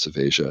other parts of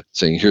Asia,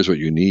 saying, here's what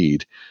you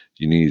need.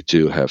 You need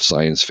to have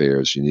science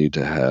fairs. You need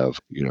to have,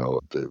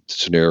 the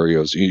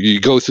scenarios. You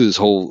go through this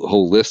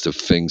whole list of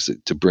things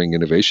to bring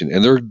innovation,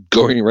 and they're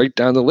going right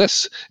down the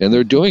list, and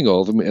they're doing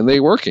all of them, and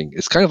they're working.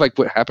 It's kind of like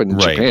what happened in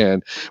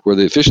Japan, where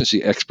the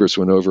efficiency experts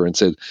went over and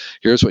said,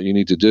 here's what you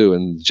need to do,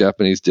 and the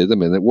Japanese did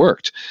them, and it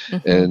worked.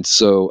 And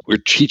so we're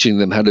teaching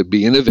them how to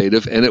be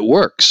innovative, and it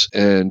works.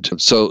 And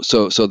so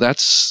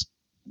that's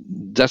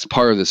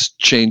part of this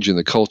change in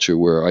the culture,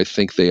 where I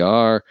think they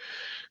are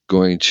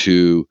going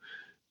to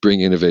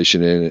bring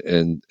innovation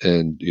in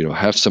and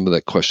have some of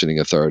that questioning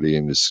authority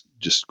and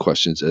just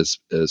questions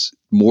as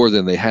more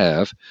than they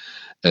have,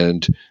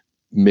 and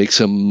make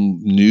some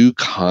new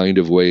kind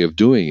of way of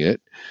doing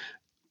it.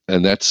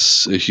 And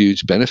that's a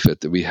huge benefit,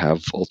 that we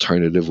have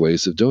alternative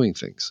ways of doing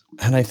things.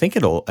 And I think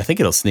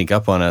it'll sneak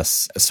up on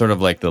us, sort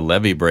of like the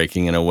levee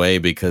breaking in a way,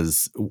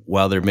 because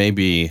while there may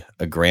be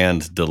a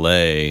grand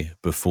delay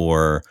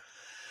before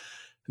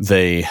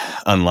they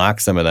unlock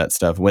some of that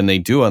stuff, when they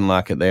do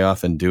unlock it, they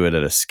often do it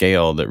at a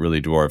scale that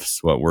really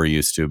dwarfs what we're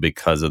used to,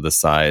 because of the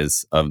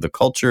size of the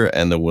culture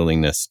and the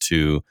willingness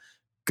to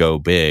go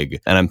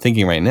big. And I'm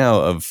thinking right now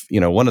of,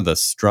 one of the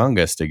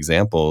strongest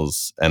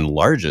examples and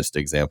largest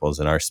examples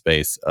in our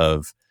space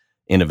of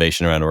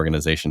innovation around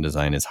organization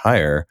design is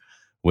Haier,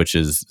 which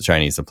is a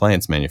Chinese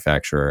appliance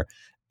manufacturer.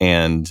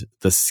 And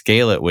the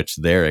scale at which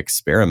they're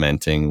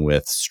experimenting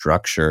with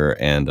structure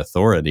and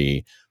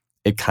authority,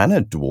 it kind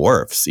of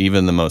dwarfs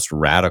even the most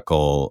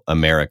radical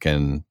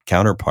American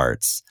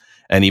counterparts.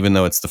 And even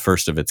though it's the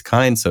first of its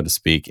kind, so to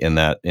speak, in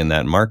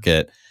that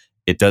market,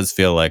 it does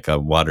feel like a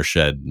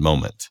watershed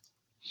moment.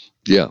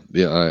 Yeah,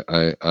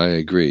 I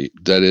agree.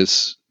 There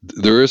is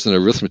an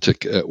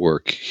arithmetic at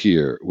work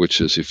here,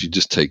 which is, if you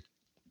just take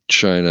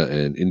China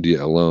and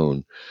India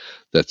alone,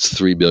 that's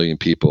 3 billion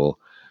people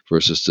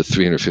versus the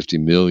 350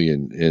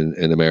 million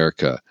in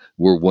America.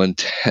 We're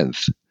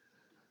 1/10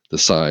 the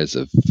size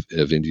of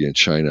India and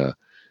China.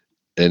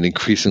 And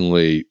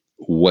increasingly,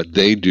 what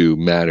they do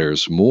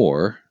matters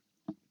more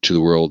to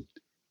the world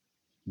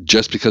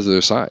just because of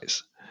their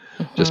size,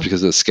 just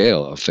because of the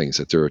scale of things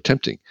that they're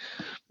attempting.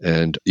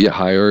 And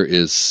Haier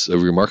is a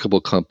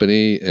remarkable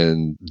company,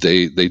 and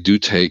they do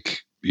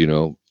take,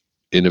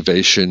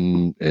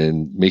 innovation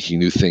and making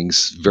new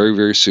things very,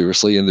 very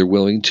seriously, and they're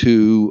willing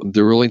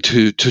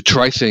to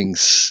try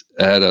things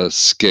at a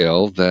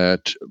scale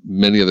that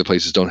many other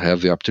places don't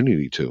have the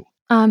opportunity to.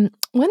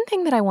 One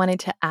thing that I wanted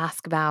to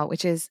ask about,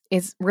 which is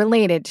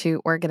related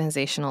to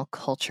organizational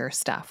culture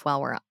stuff,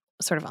 while we're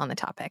sort of on the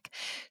topic.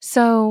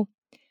 So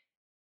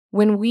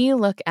when we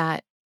look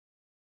at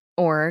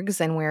orgs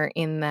and we're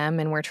in them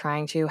and we're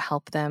trying to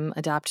help them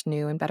adopt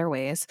new and better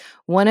ways,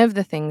 one of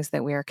the things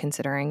that we are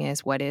considering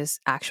is what is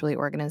actually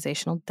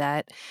organizational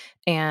debt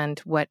and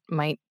what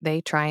might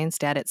they try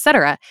instead, et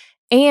cetera.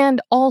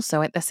 And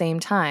also at the same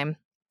time,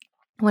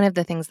 one of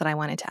the things that I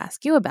wanted to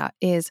ask you about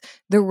is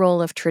the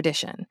role of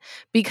tradition.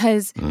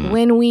 Because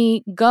when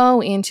we go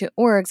into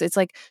orgs, it's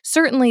like,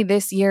 certainly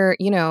this year,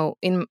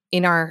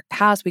 in our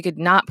house, we could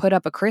not put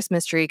up a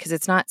Christmas tree because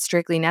it's not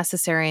strictly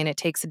necessary, and it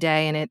takes a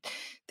day, and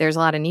there's a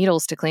lot of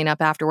needles to clean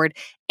up afterward.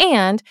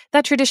 And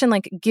that tradition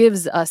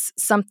gives us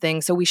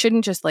something, so we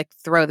shouldn't just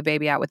throw the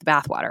baby out with the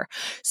bathwater.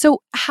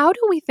 So how do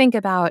we think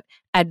about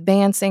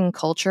advancing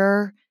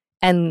culture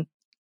and,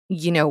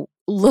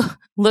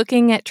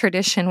 looking at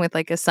tradition with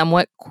a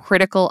somewhat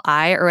critical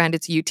eye around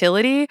its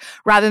utility,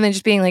 rather than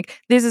just being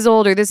this is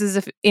old, or this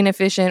is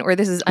inefficient, or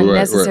this is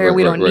unnecessary,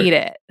 we don't need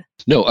it?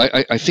 No,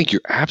 I think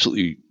you're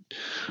absolutely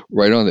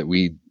right on that.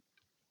 We,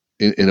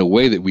 in a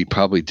way that we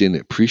probably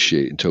didn't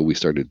appreciate until we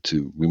started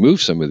to remove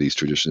some of these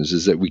traditions,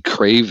 is that we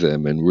crave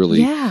them and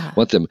really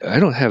want them. I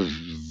don't have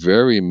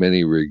very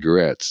many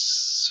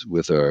regrets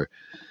with our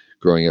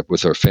growing up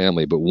with our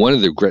family, but one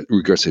of the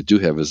regrets I do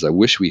have is I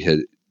wish we had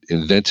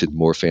invented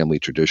more family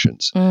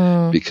traditions,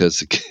 because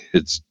the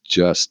kids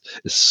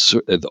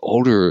the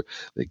older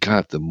they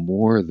got, the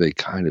more they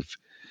kind of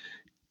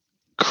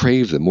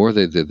crave them, the more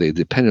they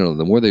depended on them,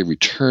 the more they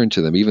returned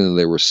to them, even though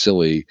they were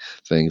silly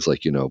things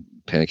like,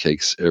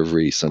 pancakes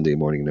every Sunday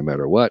morning, no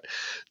matter what.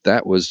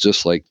 That was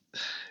just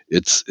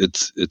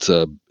it's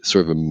a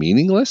sort of a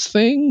meaningless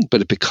thing,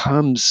 but it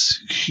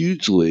becomes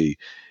hugely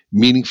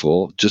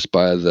meaningful just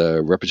by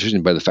the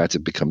repetition, by the fact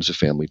it becomes a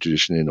family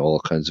tradition, and all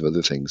kinds of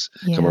other things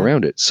come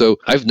around it. So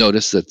I've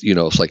noticed that,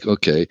 it's like,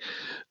 okay,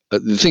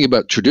 the thing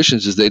about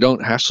traditions is they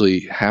don't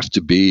actually have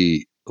to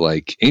be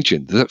like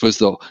ancient. That was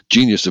the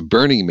genius of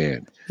Burning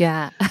Man.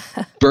 Yeah.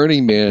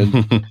 Burning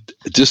Man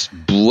just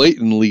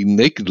blatantly,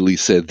 nakedly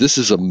said, this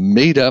is a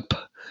made up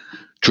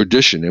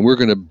tradition, and we're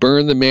going to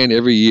burn the man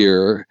every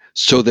year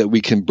so that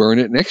we can burn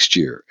it next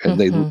year.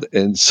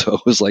 And so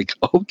it was like,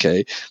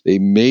 okay, they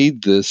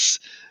made this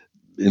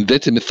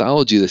invented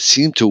mythology that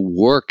seemed to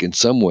work in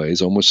some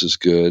ways almost as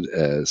good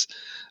as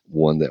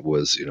one that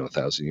was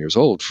 1,000 years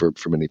old for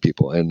many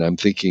people. And I'm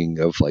thinking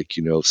of, like,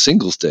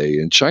 Singles Day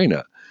in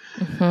China,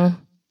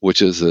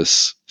 which is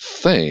this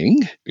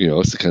thing,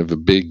 it's a kind of a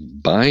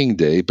big buying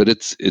day, but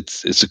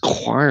it's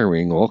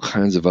acquiring all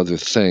kinds of other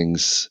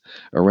things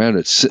around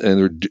it,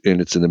 and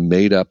it's in a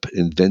made up,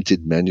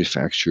 invented,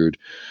 manufactured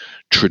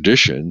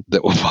tradition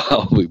that will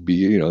probably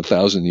be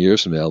 1,000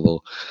 years from now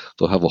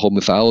they'll have a whole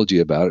mythology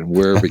about it, and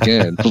where it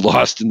began,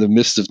 lost in the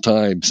mist of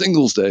time,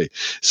 Singles Day.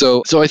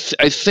 So I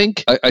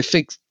think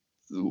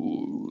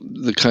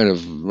the kind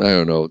of, I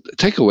don't know,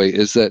 takeaway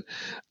is that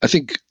I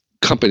think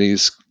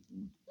companies,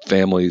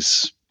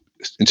 families,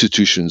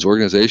 institutions,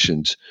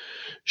 organizations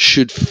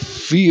should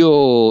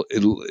feel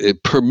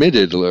it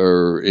permitted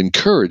or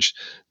encouraged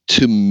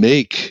to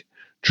make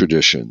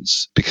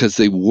traditions because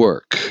they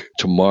work,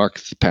 to mark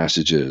the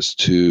passages,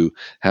 to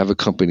have a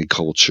company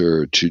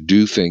culture, to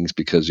do things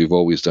because you've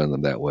always done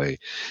them that way.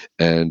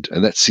 And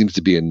that seems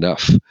to be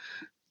enough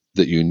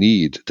that you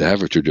need to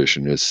have a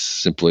tradition. Is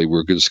simply,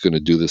 we're just going to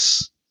do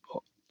this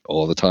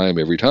all the time,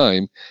 every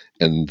time.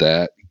 And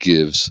that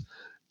gives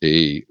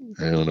a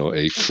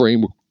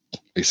framework,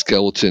 a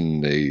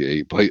skeleton,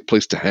 a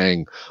place to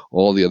hang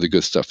all the other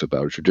good stuff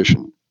about a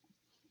tradition.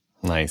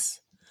 Nice.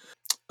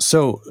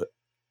 So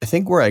I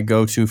think where I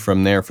go to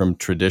from there, from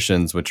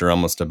traditions, which are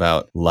almost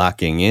about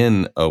locking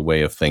in a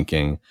way of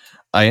thinking,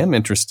 I am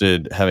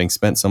interested, having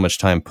spent so much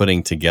time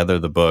putting together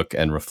the book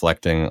and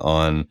reflecting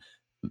on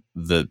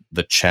the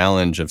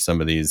challenge of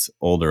some of these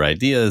older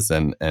ideas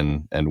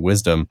and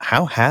wisdom.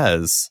 How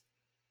has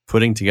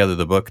putting together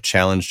the book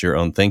challenged your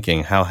own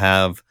thinking? How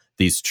have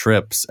these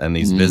trips and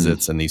these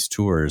visits and these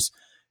tours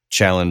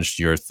challenged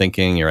your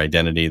thinking, your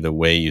identity, the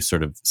way you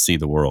sort of see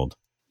the world?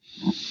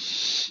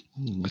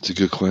 That's a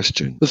good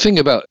question. The thing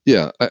about,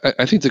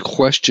 I think the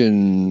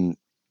question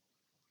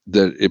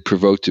that it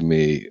provoked in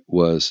me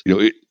was,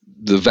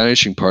 the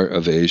vanishing part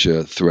of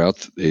Asia,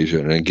 throughout Asia.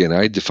 And again,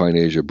 I define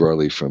Asia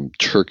broadly from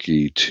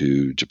Turkey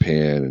to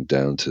Japan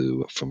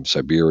and from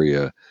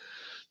Siberia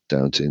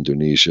down to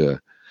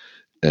Indonesia.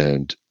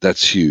 And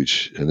that's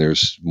huge. And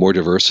there's more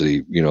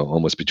diversity,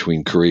 almost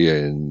between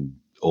Korea and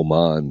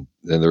Oman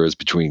than there is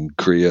between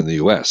Korea and the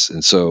U.S.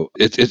 And so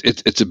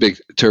it's a big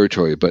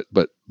territory. But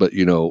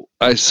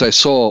I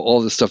saw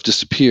all this stuff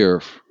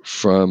disappear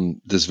from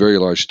this very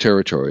large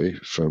territory,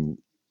 from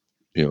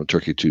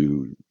Turkey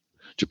to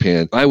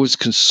Japan. I was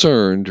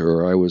concerned,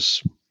 or I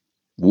was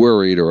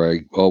worried, or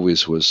I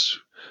always was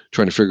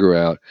trying to figure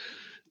out,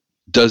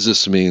 does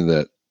this mean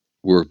that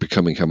we're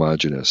becoming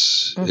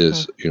homogenous?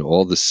 Is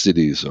all the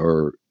cities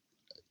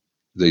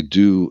they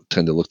do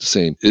tend to look the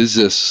same. Is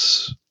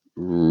this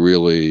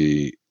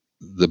really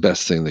the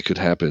best thing that could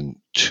happen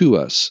to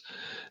us?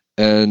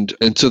 And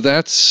so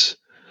that's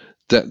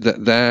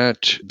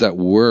that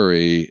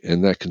worry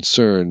and that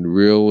concern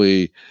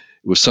really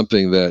was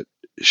something that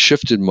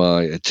shifted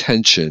my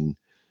attention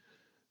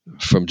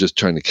from just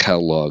trying to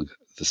catalog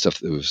the stuff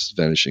that was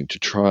vanishing to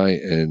try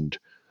and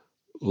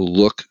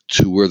look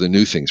to where the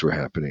new things were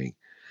happening,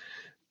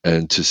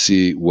 and to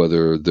see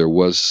whether there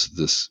was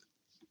this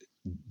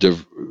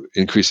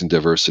increasing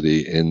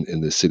diversity in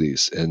the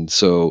cities. And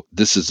so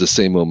this is the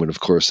same moment, of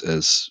course,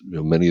 as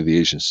many of the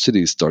Asian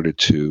cities started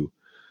to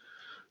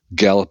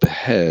gallop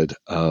ahead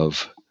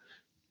of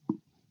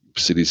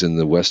cities in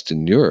the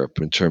Western Europe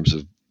in terms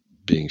of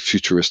being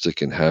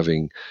futuristic and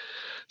having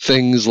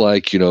things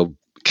like,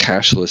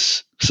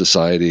 cashless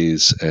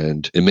societies,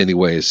 and in many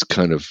ways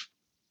kind of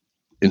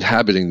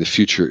inhabiting the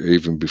future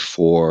even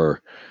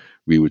before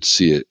we would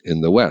see it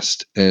in the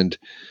West. And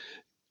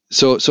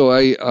so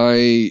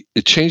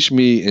it changed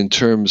me in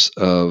terms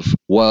of,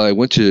 while I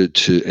went to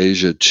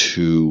Asia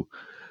to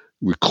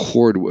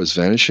record what was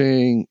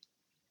vanishing,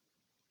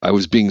 I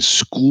was being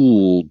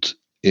schooled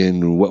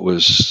in what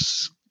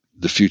was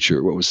the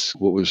future, what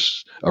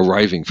was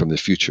arriving from the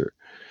future.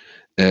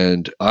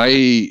 And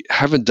I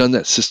haven't done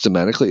that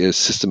systematically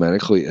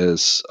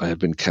as I have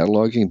been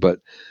cataloging, but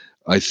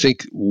I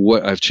think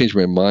what I've changed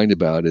my mind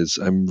about is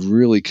I'm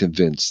really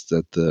convinced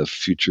that the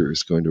future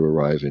is going to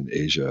arrive in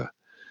Asia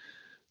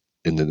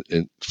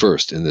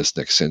first in this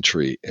next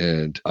century.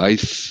 And I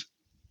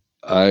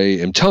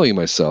am telling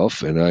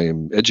myself, and I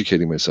am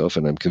educating myself,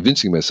 and I'm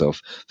convincing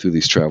myself through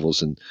these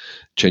travels and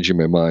changing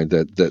my mind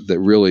that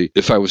really,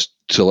 if I was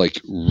to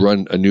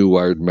run a new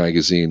Wired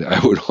magazine,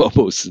 I would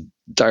almost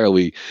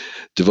entirely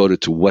devote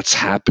it to what's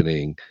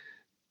happening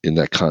in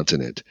that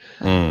continent,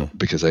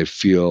 because I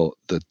feel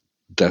that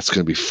that's going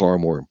to be far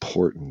more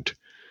important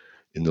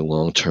in the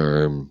long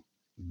term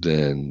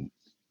than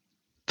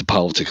the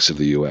politics of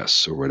the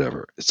U.S. or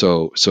whatever.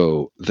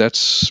 So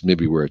that's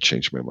maybe where it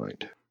changed my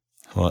mind.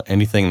 Well,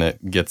 anything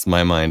that gets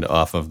my mind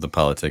off of the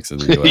politics of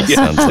the U.S. Yeah,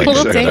 sounds like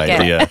We'll a good take it.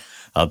 idea.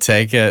 I'll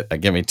take it.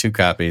 Give me 2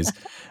 copies.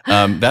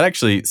 That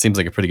actually seems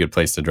like a pretty good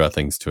place to draw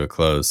things to a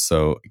close.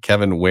 So,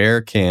 Kevin,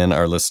 where can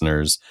our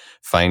listeners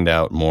find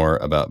out more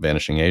about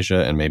Vanishing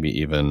Asia and maybe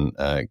even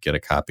get a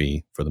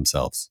copy for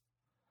themselves?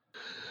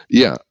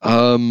 Yeah.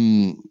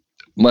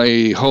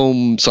 My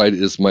home site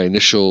is my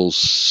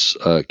initials,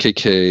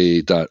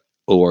 kk.org.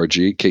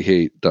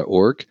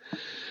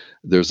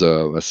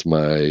 That's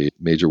my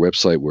major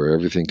website where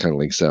everything kind of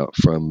links out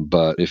from.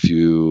 But if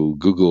you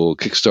Google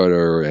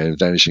Kickstarter and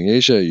Vanishing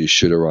Asia, you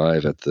should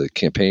arrive at the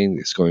campaign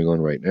that's going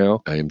on right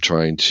now. I am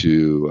trying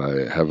to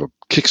have a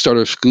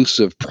Kickstarter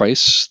exclusive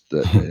price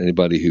that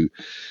anybody who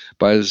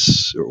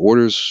buys or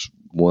orders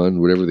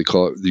one, whatever they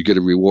call it, you get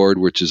a reward,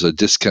 which is a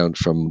discount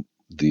from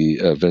the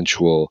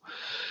eventual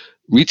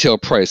retail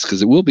price,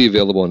 because it will be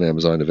available on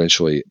Amazon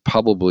eventually,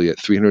 probably at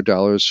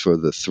 $300 for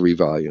the 3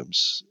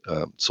 volumes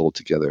sold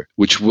together,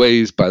 which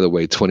weighs, by the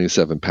way,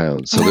 27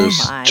 pounds. So there's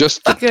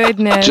just the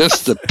goodness,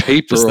 just the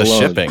paper just the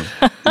alone, shipping,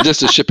 just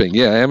the shipping.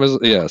 Yeah, Amazon.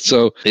 Yeah,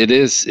 so it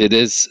is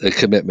a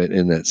commitment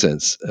in that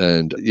sense.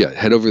 And yeah,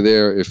 head over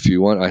there if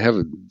you want. I have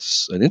an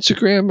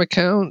Instagram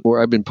account where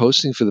I've been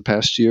posting for the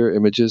past year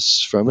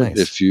images from it. Nice.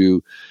 If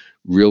you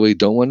really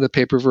don't want the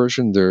paper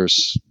version,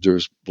 there's a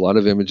lot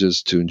of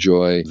images to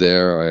enjoy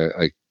there.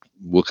 I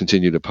will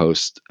continue to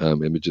post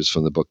images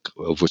from the book,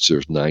 of which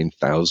there's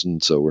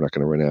 9,000, so we're not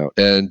going to run out.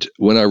 And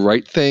when I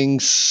write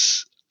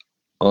things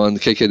on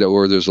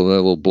kk.org, there's another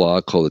little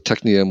blog called the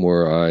Technium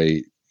where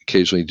I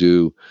occasionally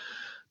do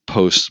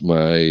post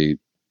my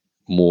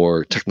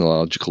more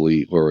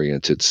technologically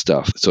oriented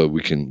stuff. So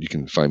you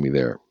can find me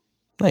there.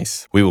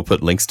 Nice. We will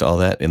put links to all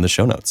that in the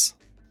show notes.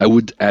 I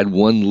would add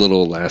one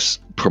little last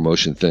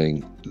promotion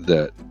thing,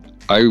 that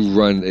I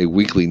run a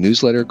weekly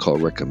newsletter called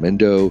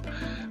Recommendo,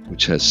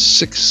 which has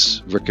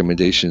 6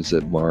 recommendations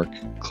that Mark,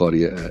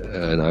 Claudia,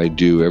 and I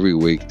do every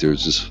week.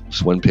 There's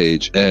this one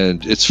page,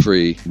 and it's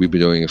free. We've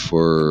been doing it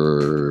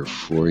for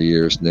 4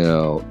 years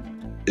now.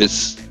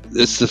 It's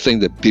the thing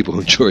that people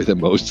enjoy the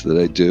most that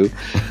I do,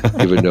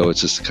 even though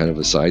it's just kind of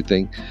a side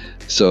thing.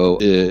 So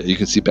you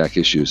can see back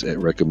issues at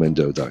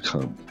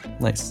recommendo.com.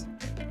 Nice.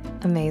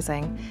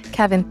 Amazing.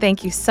 Kevin,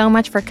 thank you so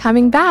much for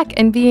coming back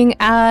and being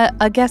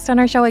a guest on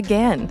our show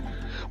again.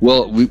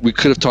 Well, we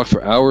could have talked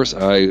for hours.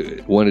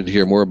 I wanted to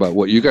hear more about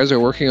what you guys are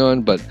working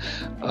on, but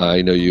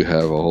I know you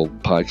have a whole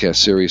podcast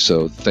series,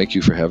 so thank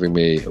you for having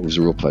me. It was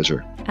a real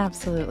pleasure.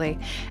 Absolutely.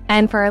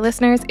 And for our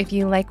listeners, if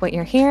you like what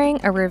you're hearing,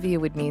 a review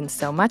would mean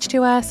so much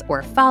to us,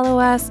 or follow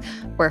us,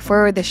 or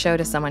forward the show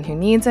to someone who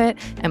needs it.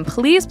 And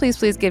please, please,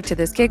 please give to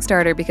this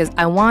Kickstarter, because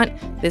I want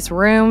this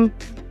room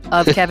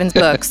of Kevin's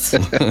books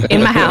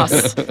in my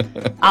house.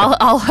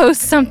 I'll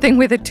host something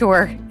with a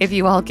tour if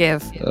you all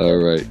give. All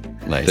right.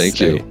 Nice.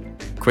 Thank you. Hey,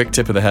 quick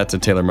tip of the hat to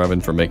Taylor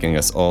Marvin for making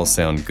us all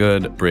sound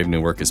good. Brave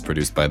New Work is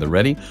produced by The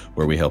Ready,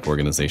 where we help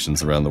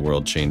organizations around the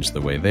world change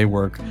the way they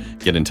work.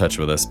 Get in touch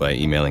with us by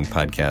emailing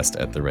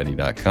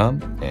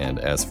podcast@theready.com. And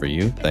as for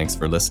you, thanks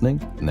for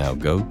listening. Now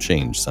go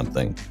change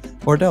something.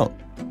 Or don't.